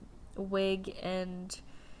wig and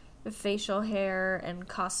facial hair and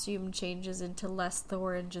costume changes into less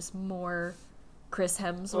Thor and just more Chris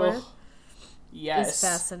Hemsworth Yes. is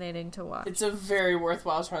fascinating to watch. It's a very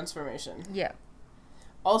worthwhile transformation. Yeah.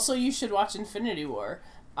 Also, you should watch Infinity War,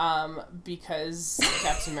 because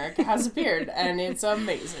Captain America has a beard, and it's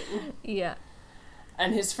amazing. Yeah.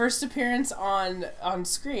 And his first appearance on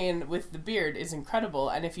screen with the beard is incredible,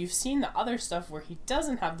 and if you've seen the other stuff where he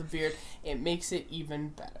doesn't have the beard, it makes it even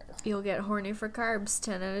better. You'll get horny for carbs,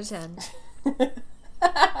 10 out of 10.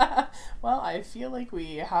 Well, I feel like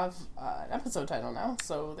we have an episode title now,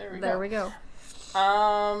 so there we go. There we go.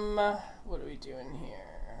 What are we doing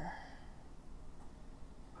here?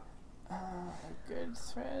 A good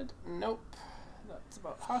thread? Nope. That's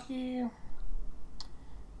about hockey.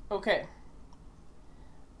 Okay.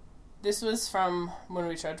 This was from when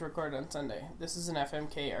we tried to record on Sunday. This is an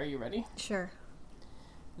FMK. Are you ready? Sure.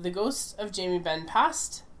 The ghosts of Jamie Benn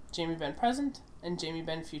past, Jamie Benn present, and Jamie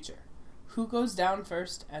Benn future. Who goes down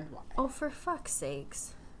first and why? Oh, for fuck's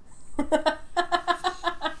sakes.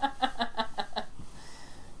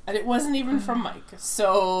 And it wasn't even from Mike.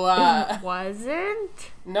 So, It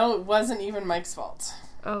wasn't? no, it wasn't even Mike's fault.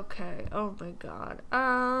 Okay. Oh my god.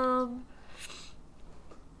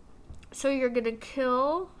 So you're gonna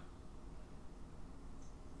kill...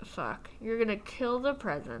 Fuck. You're gonna kill the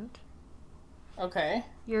present. Okay.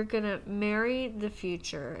 You're gonna marry the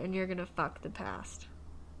future, and you're gonna fuck the past.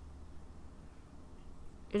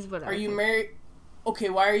 Is what Are I you think. married? Okay,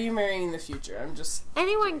 why are you marrying the future? I'm just...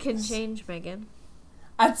 Anyone can change, Megan.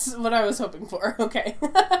 That's what I was hoping for. Okay.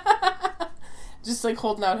 Just, like,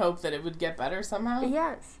 holding out hope that it would get better somehow?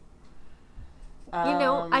 Yes. You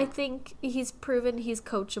know, I think he's proven he's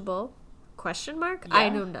coachable. Question mark? Yeah. I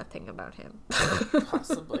know nothing about him.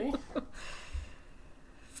 Possibly.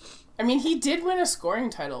 I mean, he did win a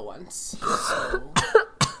scoring title once. So.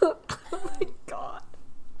 Oh my god.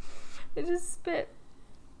 I just spit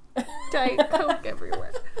Diet Coke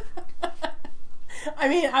everywhere. I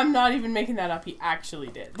mean, I'm not even making that up. He actually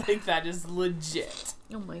did. Like, that is legit.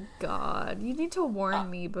 Oh my god. You need to warn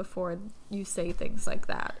me before you say things like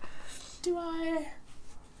that. Do I?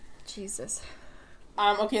 Jesus.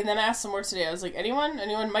 Okay, and then I asked some more today. I was like, anyone?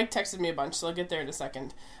 Mike texted me a bunch, so I'll get there in a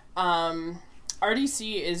second.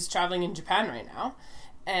 RDC is traveling in Japan right now.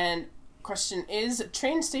 And question is,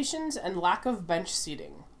 train stations and lack of bench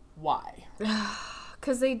seating. Why?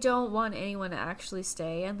 Because they don't want anyone to actually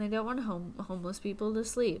stay, and they don't want homeless people to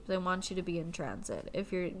sleep. They want you to be in transit.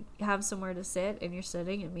 If you have somewhere to sit and you're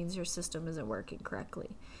sitting, it means your system isn't working correctly.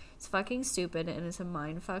 It's fucking stupid, and it's a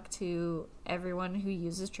mindfuck to everyone who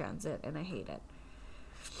uses transit, and I hate it.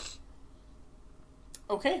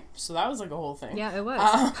 Okay, so that was like a whole thing. Yeah, it was.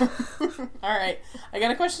 All right. I got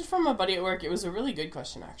a question from a buddy at work. It was a really good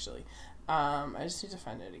question, actually. I just need to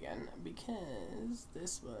find it again, because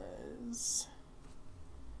this was...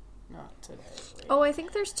 not today. Wait. Oh, I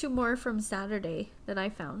think there's 2 more from Saturday that I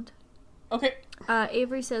found. Okay.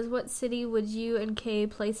 Avery says, what city would you and Kay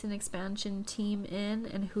place an expansion team in,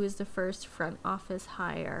 and who is the first front office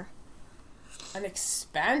hire? An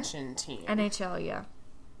expansion team. NHL, yeah.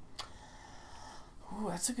 Ooh,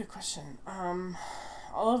 that's a good question.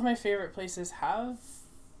 All of my favorite places have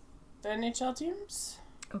the NHL teams.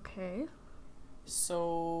 Okay.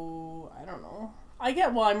 So, I don't know.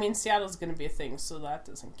 Seattle's going to be a thing, so that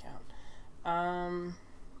doesn't count.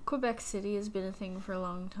 Quebec City has been a thing for a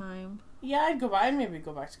long time. Yeah, I'd maybe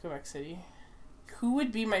go back to Quebec City. Who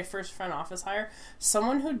would be my first front office hire?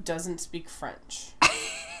 Someone who doesn't speak French.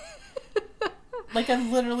 Like, I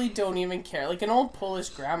literally don't even care. Like, an old Polish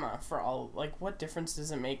grandma for all... Like, what difference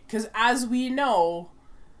does it make? Because, as we know,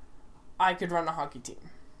 I could run a hockey team.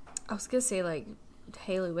 I was going to say, like,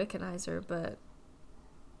 Haley Wickenheiser, but...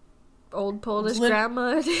 Old Polish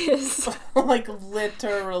grandma it is. Like,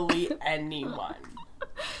 literally anyone.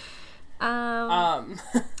 Um,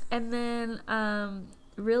 And then,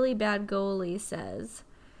 really bad goalie says,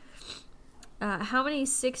 how many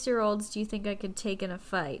 6-year-olds do you think I could take in a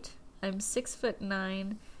fight? I'm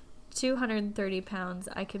 6'9", 230 pounds.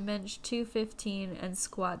 I can bench 215 and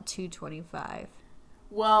squat 225.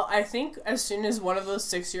 well, I think as soon as one of those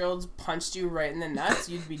 6-year-olds punched you right in the nuts,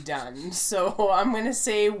 you'd be done. So I'm going to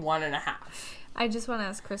say 1.5. I just want to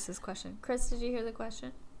ask Chris this question. Chris, did you hear the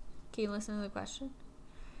question? Can you listen to the question?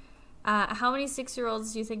 How many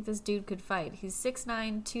 6-year-olds do you think this dude could fight? He's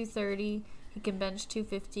 6'9", 230. He can bench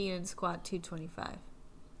 215 and squat 225.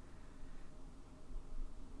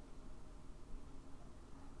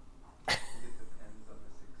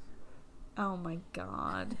 Oh my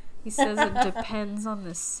god. He says it depends on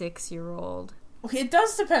the 6-year-old. It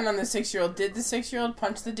does depend on the 6-year-old. Did the 6-year-old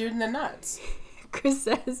punch the dude in the nuts? Chris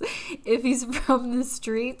says if he's from the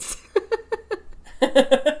streets,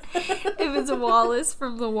 if it's Wallace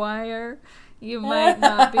from The Wire, you might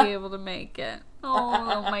not be able to make it.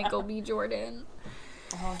 Oh, Michael B. Jordan.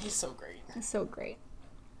 Oh, he's so great. He's so great.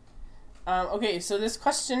 Okay, so this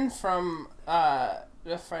question from a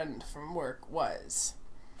friend from work was,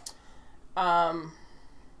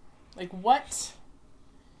 like, what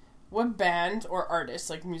band or artist,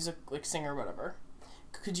 like music, like singer, whatever,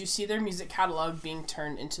 could you see their music catalog being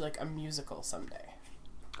turned into like a musical someday?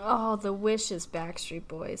 Oh, The Wish is Backstreet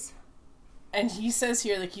Boys. And he says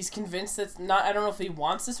here, like, he's convinced that not, I don't know if he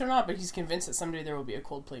wants this or not, but he's convinced that someday there will be a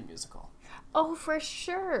Coldplay musical. Oh, for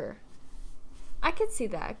sure. I could see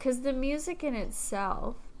that, because the music in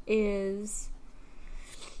itself is...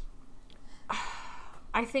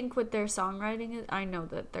 I think with their songwriting, I know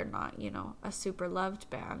that they're not, a super loved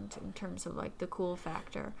band in terms of, like, the cool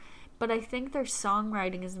factor. But I think their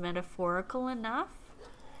songwriting is metaphorical enough,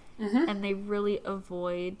 and they really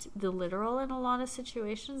avoid the literal in a lot of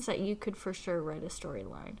situations that you could for sure write a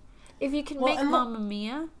storyline. If you can make Mamma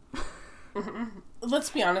Mia...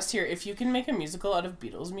 Let's be honest here. If you can make a musical out of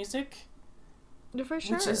Beatles music... For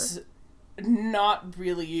sure. Which is not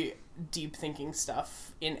really deep thinking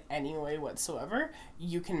stuff in any way whatsoever,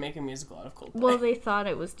 you can make a musical out of Coldplay. Well, they thought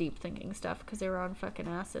it was deep thinking stuff because they were on fucking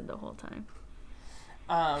acid the whole time.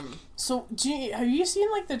 So have you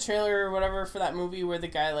seen like the trailer or whatever for that movie where the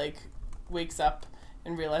guy like wakes up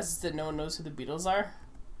and realizes that no one knows who the Beatles are?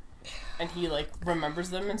 And he like remembers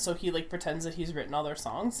them, and so he like pretends that he's written all their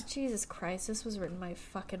songs. Jesus Christ, this was written by a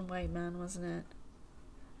fucking white man, wasn't it?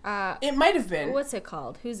 It might have been. What's it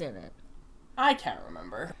called? Who's in it? I can't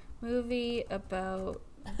remember. Movie about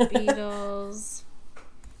Beatles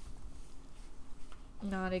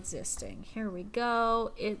not existing. Here we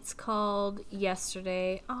go. It's called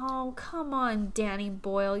Yesterday. Oh, come on, Danny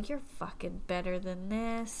Boyle. You're fucking better than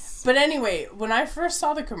this. But anyway, when I first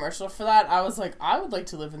saw the commercial for that, I was like, I would like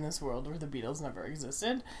to live in this world where the Beatles never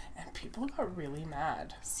existed. And people got really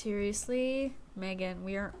mad. Seriously? Megan,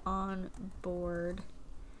 we are on board.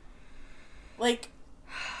 Like,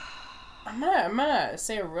 I'm gonna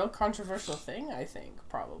say a real controversial thing, I think,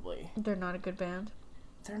 probably. They're not a good band.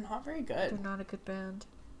 They're not very good. They're not a good band.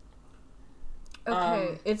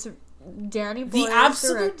 Okay, it's Danny Boyle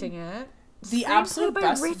directing it. The absolute by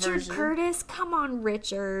best Richard version. Curtis. Come on,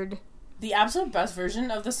 Richard. The absolute best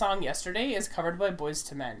version of the song Yesterday is covered by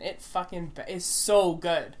Boyz II Men. It fucking is so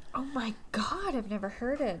good. Oh my god, I've never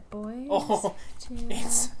heard it, boys. Oh,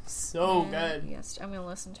 it's so good. Yes, I'm gonna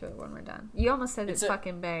listen to it when we're done. You almost said it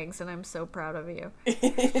fucking bangs, and I'm so proud of you.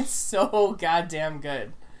 It's so goddamn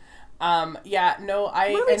good. Yeah, no, What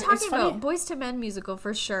are we talking about? Boyz II Men musical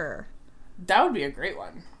for sure. That would be a great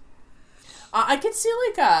one. I could see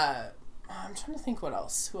like I'm trying to think what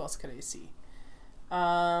else. Who else could I see?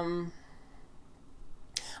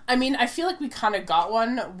 I mean, I feel like we kind of got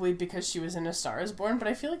one because she was in A Star Is Born, but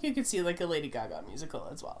I feel like you could see like a Lady Gaga musical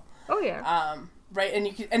as well. Oh yeah. Right, and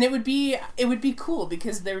you could, and it would be cool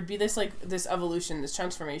because there would be this like this evolution, this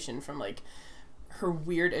transformation from like her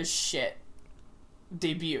weird as shit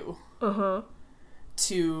debut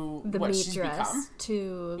to the what meat she's dress become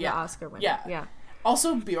to the Oscar winner. Yeah.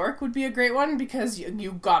 Also, Bjork would be a great one because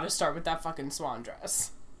you gotta start with that fucking swan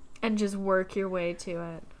dress and just work your way to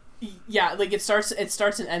it. Yeah, like it starts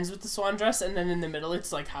and ends with the swan dress, and then in the middle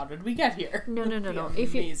it's like, how did we get here? No.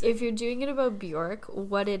 If you're doing it about Bjork,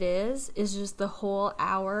 what it is just the whole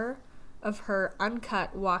hour of her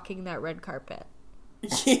uncut walking that red carpet.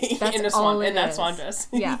 That's in that swan dress.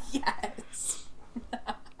 Yeah. Yes.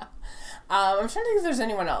 I'm trying to think if there's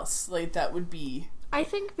anyone else like that would be. I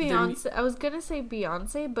think Beyonce. I was gonna say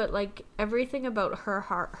Beyonce, but like everything about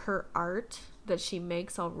her art that she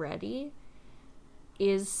makes already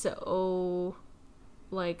is so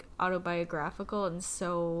like autobiographical and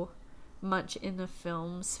so much in the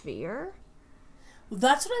film sphere.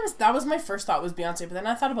 That was my first thought was Beyonce, but then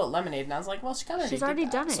I thought about Lemonade, and I was like, well, she's already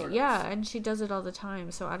done it, sort of. yeah, and she does it all the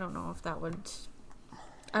time, so I don't know if that would...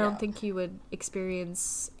 I don't think you would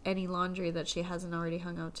experience any laundry that she hasn't already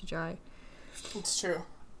hung out to dry. It's true.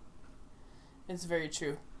 It's very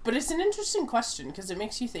true. But it's an interesting question, because it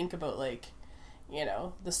makes you think about, like, you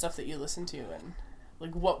know, the stuff that you listen to, and,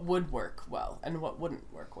 like, what would work well, and what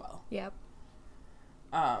wouldn't work well. Yep.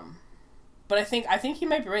 But I think you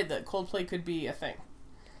might be right that Coldplay could be a thing.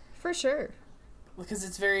 For sure. Because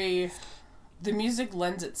it's very... The music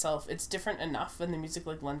lends itself... It's different enough, and the music,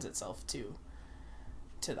 like, lends itself to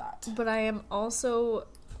that. But I am also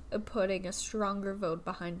putting a stronger vote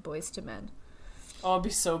behind Boyz II Men. Oh, it'd be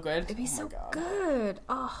so good. It'd be so good.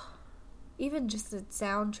 Oh, even just the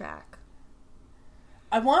soundtrack.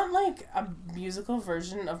 I want, like, a musical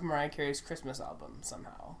version of Mariah Carey's Christmas album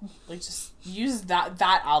somehow. Like, just use that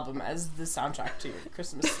album as the soundtrack to your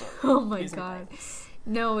Christmas story. Oh my god.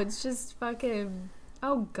 No, it's just fucking...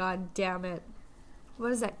 Oh, god damn it.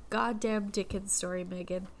 What is that goddamn Dickens story,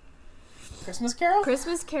 Megan? Christmas Carol?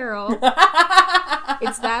 Christmas Carol.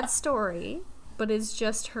 It's that story, but it's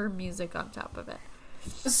just her music on top of it.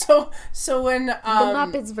 So when the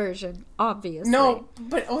Muppets version, obviously. No,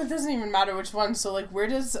 but it doesn't even matter which one. So, like, where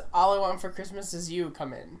does All I Want for Christmas Is You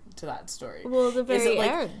come in to that story? Well, the very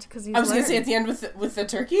end, because I was gonna say at the end with the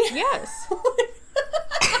turkey. Yes.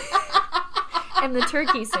 And the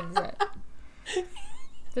turkey sings it.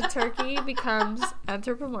 The turkey becomes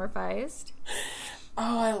anthropomorphized.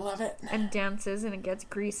 Oh, I love it. And dances, and it gets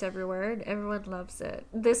grease everywhere, and everyone loves it.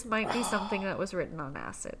 This might be something that was written on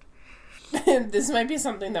acid. This might be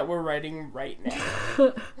something that we're writing right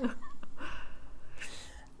now.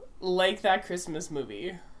 Like that Christmas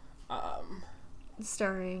movie.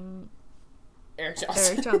 Starring Eric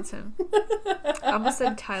Johnson. Eric Johnson. I almost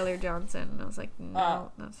said Tyler Johnson, and I was like,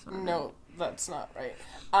 no, that's not No, right. That's not right.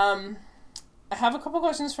 I have a couple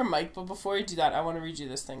questions from Mike, but before you do that, I want to read you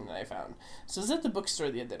this thing that I found. So I was at the bookstore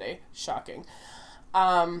the other day. Shocking.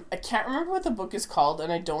 I can't remember what the book is called,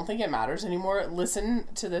 and I don't think it matters anymore. Listen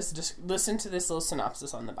to this little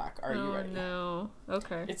synopsis on the back. Are you ready? No.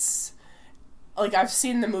 Okay. It's like I've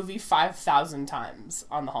seen the movie 5,000 times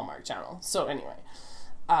on the Hallmark Channel. So anyway,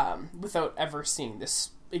 without ever seeing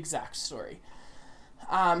this exact story.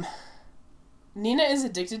 Nina is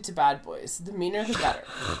addicted to bad boys. The meaner, the better.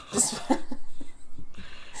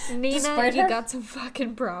 Nina, you got some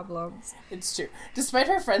fucking problems. It's true. Despite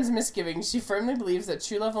her friends' misgivings, she firmly believes that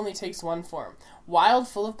true love only takes one form. Wild,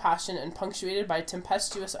 full of passion, and punctuated by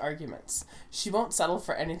tempestuous arguments. She won't settle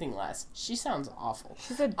for anything less. She sounds awful.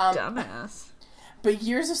 She's a dumbass. But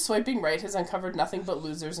years of swiping right has uncovered nothing but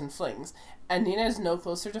losers and flings, and Nina is no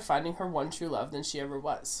closer to finding her one true love than she ever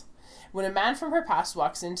was. When a man from her past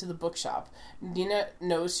walks into the bookshop, Nina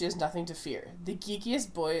knows she has nothing to fear. The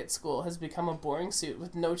geekiest boy at school has become a boring suit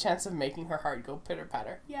with no chance of making her heart go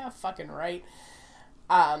pitter-patter. Yeah, fucking right.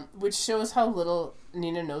 Which shows how little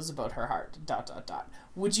Nina knows about her heart. ...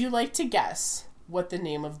 Would you like to guess what the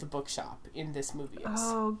name of the bookshop in this movie is?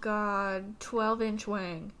 Oh, God. 12-inch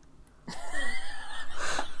Wang.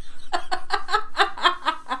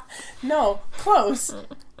 No, close.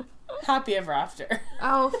 Happy Ever After.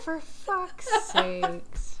 Oh, for fuck's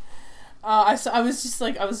sakes. I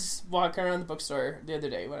was walking around the bookstore the other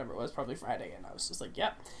day, whatever it was, probably Friday, and I was just like,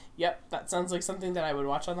 yep, that sounds like something that I would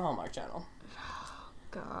watch on the Hallmark Channel.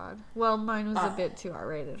 God. Well, mine was a bit too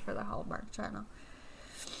R-rated for the Hallmark Channel.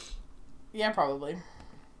 Yeah, probably.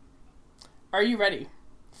 Are you ready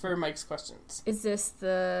for Mike's questions? Is this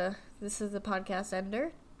the podcast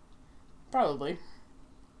ender? Probably.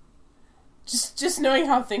 Just knowing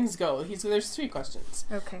how things go. There's 3 questions.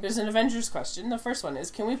 Okay. There's an Avengers question. The first one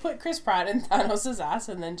is, can we put Chris Pratt in Thanos' ass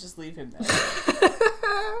and then just leave him there?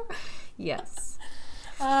 Yes.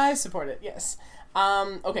 I support it, yes.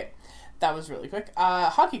 Okay. That was really quick.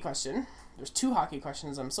 Hockey question. There's 2 hockey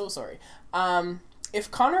questions. I'm so sorry.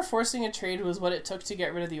 If Connor forcing a trade was what it took to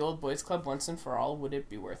get rid of the old boys club once and for all, would it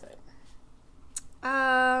be worth it?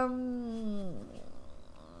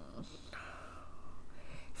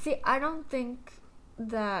 See, I don't think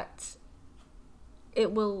that the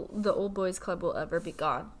old boys club will ever be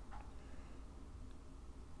gone.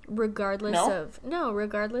 Regardless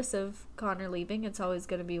of Connor leaving, it's always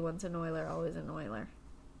going to be once an Oiler, always an Oiler.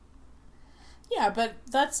 Yeah, but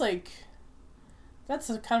that's a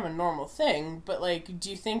kind of a normal thing. But, like, do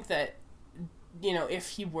you think that, if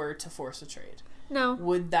he were to force a trade, no,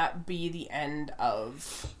 would that be the end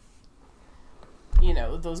of,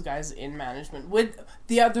 those guys in management? Would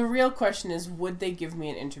the real question is, would they give me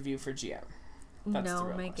an interview for GM? That's no, the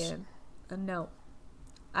real Megan. question. No.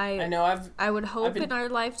 I know I would hope in our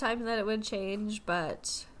lifetime that it would change,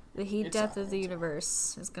 but the heat death of the not.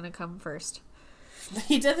 universe is going to come first. The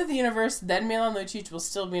heat death of the universe, then Milan Lucic will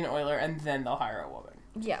still be an Oiler, and then they'll hire a woman.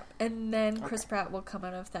 Yeah, and then Chris Pratt will come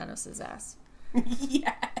out of Thanos' ass.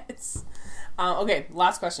 Yes. Okay,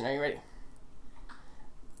 last question. Are you ready?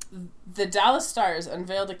 The Dallas Stars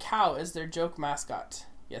unveiled a cow as their joke mascot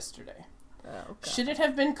yesterday. Oh, God. Should it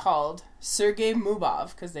have been called Sergei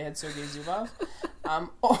Mubov, because they had Sergei Zubov?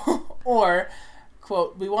 Or,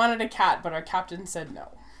 quote, we wanted a cat, but our captain said no.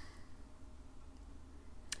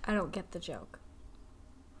 I don't get the joke.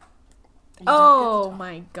 You don't get the joke.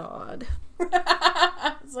 My God.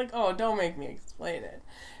 It's like, oh, don't make me explain it.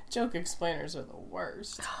 Joke explainers are the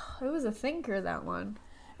worst. It was a thinker, that one.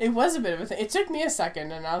 It was a bit of a thing. It took me a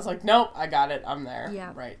second, and I was like, nope, I got it. I'm there.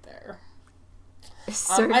 Yeah. Right there.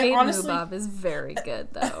 Sergei Mubov is very good,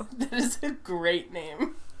 though. That is a great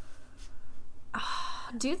name.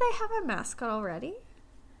 Do they have a mascot already?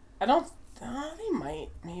 I don't... they might,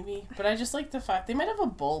 maybe. But I just like the fact... They might have a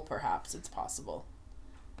bull, perhaps. It's possible.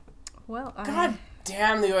 Well, God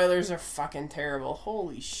damn, the Oilers are fucking terrible.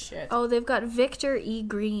 Holy shit. Oh, they've got Victor E.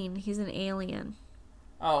 Green. He's an alien.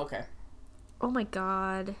 Oh, okay. Oh my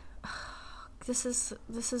God. This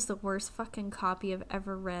is the worst fucking copy I've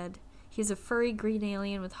ever read. He's a furry green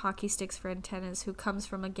alien with hockey sticks for antennas who comes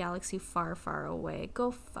from a galaxy far, far away.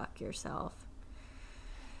 Go fuck yourself.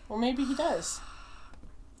 Well, maybe he does.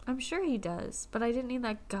 I'm sure he does, but I didn't need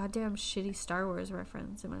that goddamn shitty Star Wars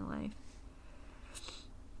reference in my life.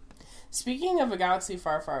 Speaking of a galaxy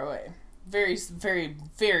far, far away, very, very,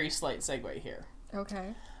 very slight segue here.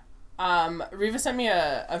 Okay. Riva sent me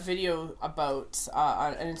a video about,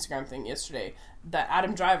 on an Instagram thing yesterday, that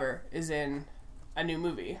Adam Driver is in a new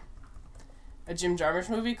movie. A Jim Jarmusch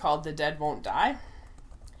movie called The Dead Won't Die.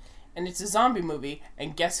 And it's a zombie movie,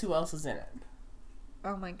 and guess who else is in it?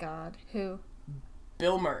 Oh my God. Who?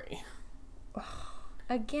 Bill Murray.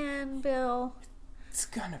 Again, Bill. It's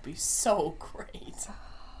gonna be so great.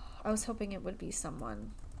 I was hoping it would be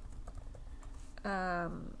someone. A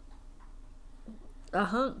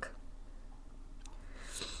hunk.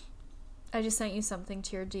 I just sent you something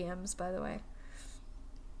to your DMs, by the way.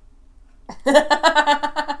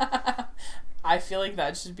 I feel like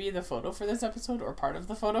that should be the photo for this episode, or part of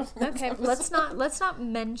the photo for this episode. let's not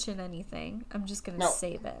mention anything. I'm just gonna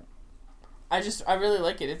save it. I really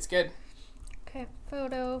like it. It's good. Okay,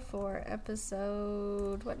 photo for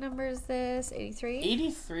episode... What number is this? 83?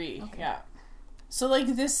 83, okay. Yeah. So,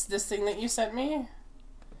 like, this thing that you sent me,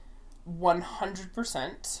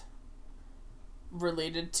 100%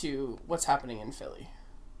 related to what's happening in Philly.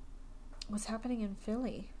 What's happening in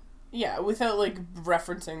Philly? Yeah, without, like,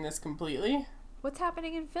 referencing this completely. What's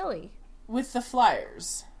happening in Philly? With the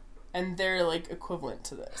Flyers. And they're, like, equivalent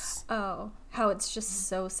to this. Oh, how it's just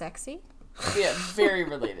so sexy? Yeah, very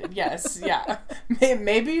related. Yes, yeah.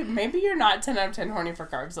 Maybe you're not 10 out of 10 horny for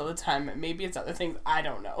carbs all the time. Maybe it's other things. I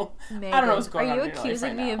don't know. Maybe. I don't know what's going on in your life right now. Are you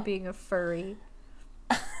accusing me of being a furry?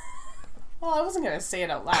 Well, I wasn't going to say it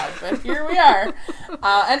out loud, but here we are.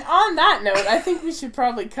 And on that note, I think we should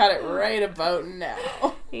probably cut it right about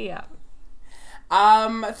now. Yeah.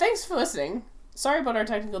 Thanks for listening. Sorry about our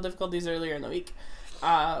technical difficulties earlier in the week.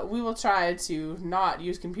 We will try to not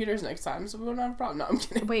use computers next time, so we won't have a problem. No, I'm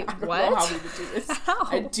kidding. Wait, I don't what? know how we would do this. How?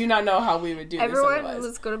 I do not know how we would do this otherwise.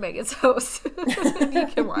 Let's go to Megan's house. You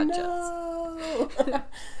can watch us.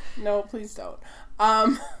 No, please don't.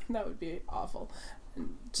 That would be awful.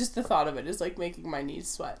 Just the thought of it is like making my knees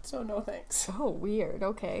sweat, so no thanks. Oh, weird.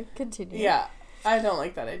 Okay, continue. Yeah, I don't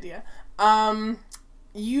like that idea.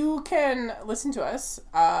 You can listen to us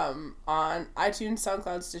on iTunes,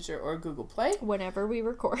 SoundCloud, Stitcher, or Google Play. Whenever we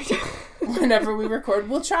record. Whenever we record.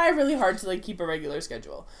 We'll try really hard to like keep a regular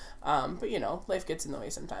schedule. But you know, life gets in the way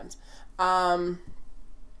sometimes. We have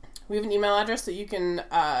an email address that you can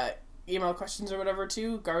email questions or whatever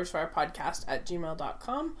to,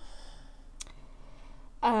 garbagefirepodcast@gmail.com.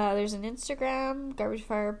 There's an Instagram, Garbage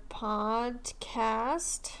Fire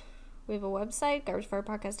Podcast. We have a website,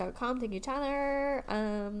 garbagefirepodcast.com. Thank you, Tyler.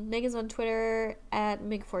 Megan's on Twitter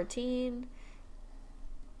 @Mig14.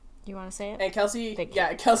 You want to say it? And Kelsey,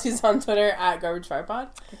 Kelsey's on Twitter @GarbageFirePod.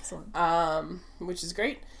 Excellent. Which is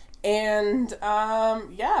great. And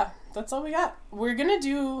yeah, that's all we got. We're gonna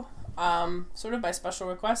do sort of by special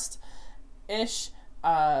request-ish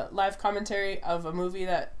live commentary of a movie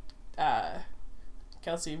that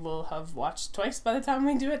Kelsey will have watched twice by the time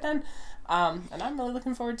we do it then. And I'm really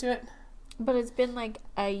looking forward to it. But it's been like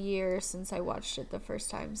a year since I watched it the first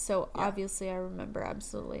time, so obviously I remember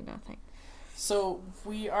absolutely nothing. So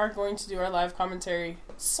we are going to do our live commentary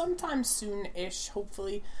sometime soon-ish,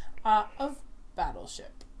 hopefully, of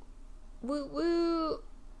Battleship. Woo woo.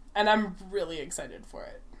 And I'm really excited for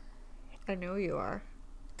it. I know you are.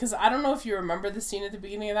 Because I don't know if you remember the scene at the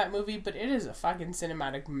beginning of that movie, but it is a fucking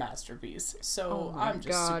cinematic masterpiece. So I'm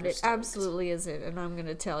just super it stoked. absolutely isn't, and I'm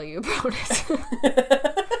gonna tell you about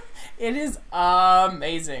it. It is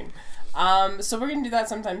amazing. So we're gonna do that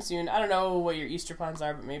sometime soon. I don't know what your Easter plans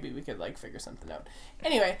are, but maybe we could like figure something out.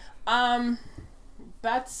 Anyway,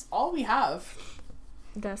 that's all we have.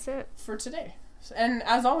 That's it for today. And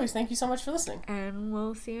as always, thank you so much for listening. And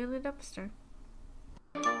we'll see you in the dumpster.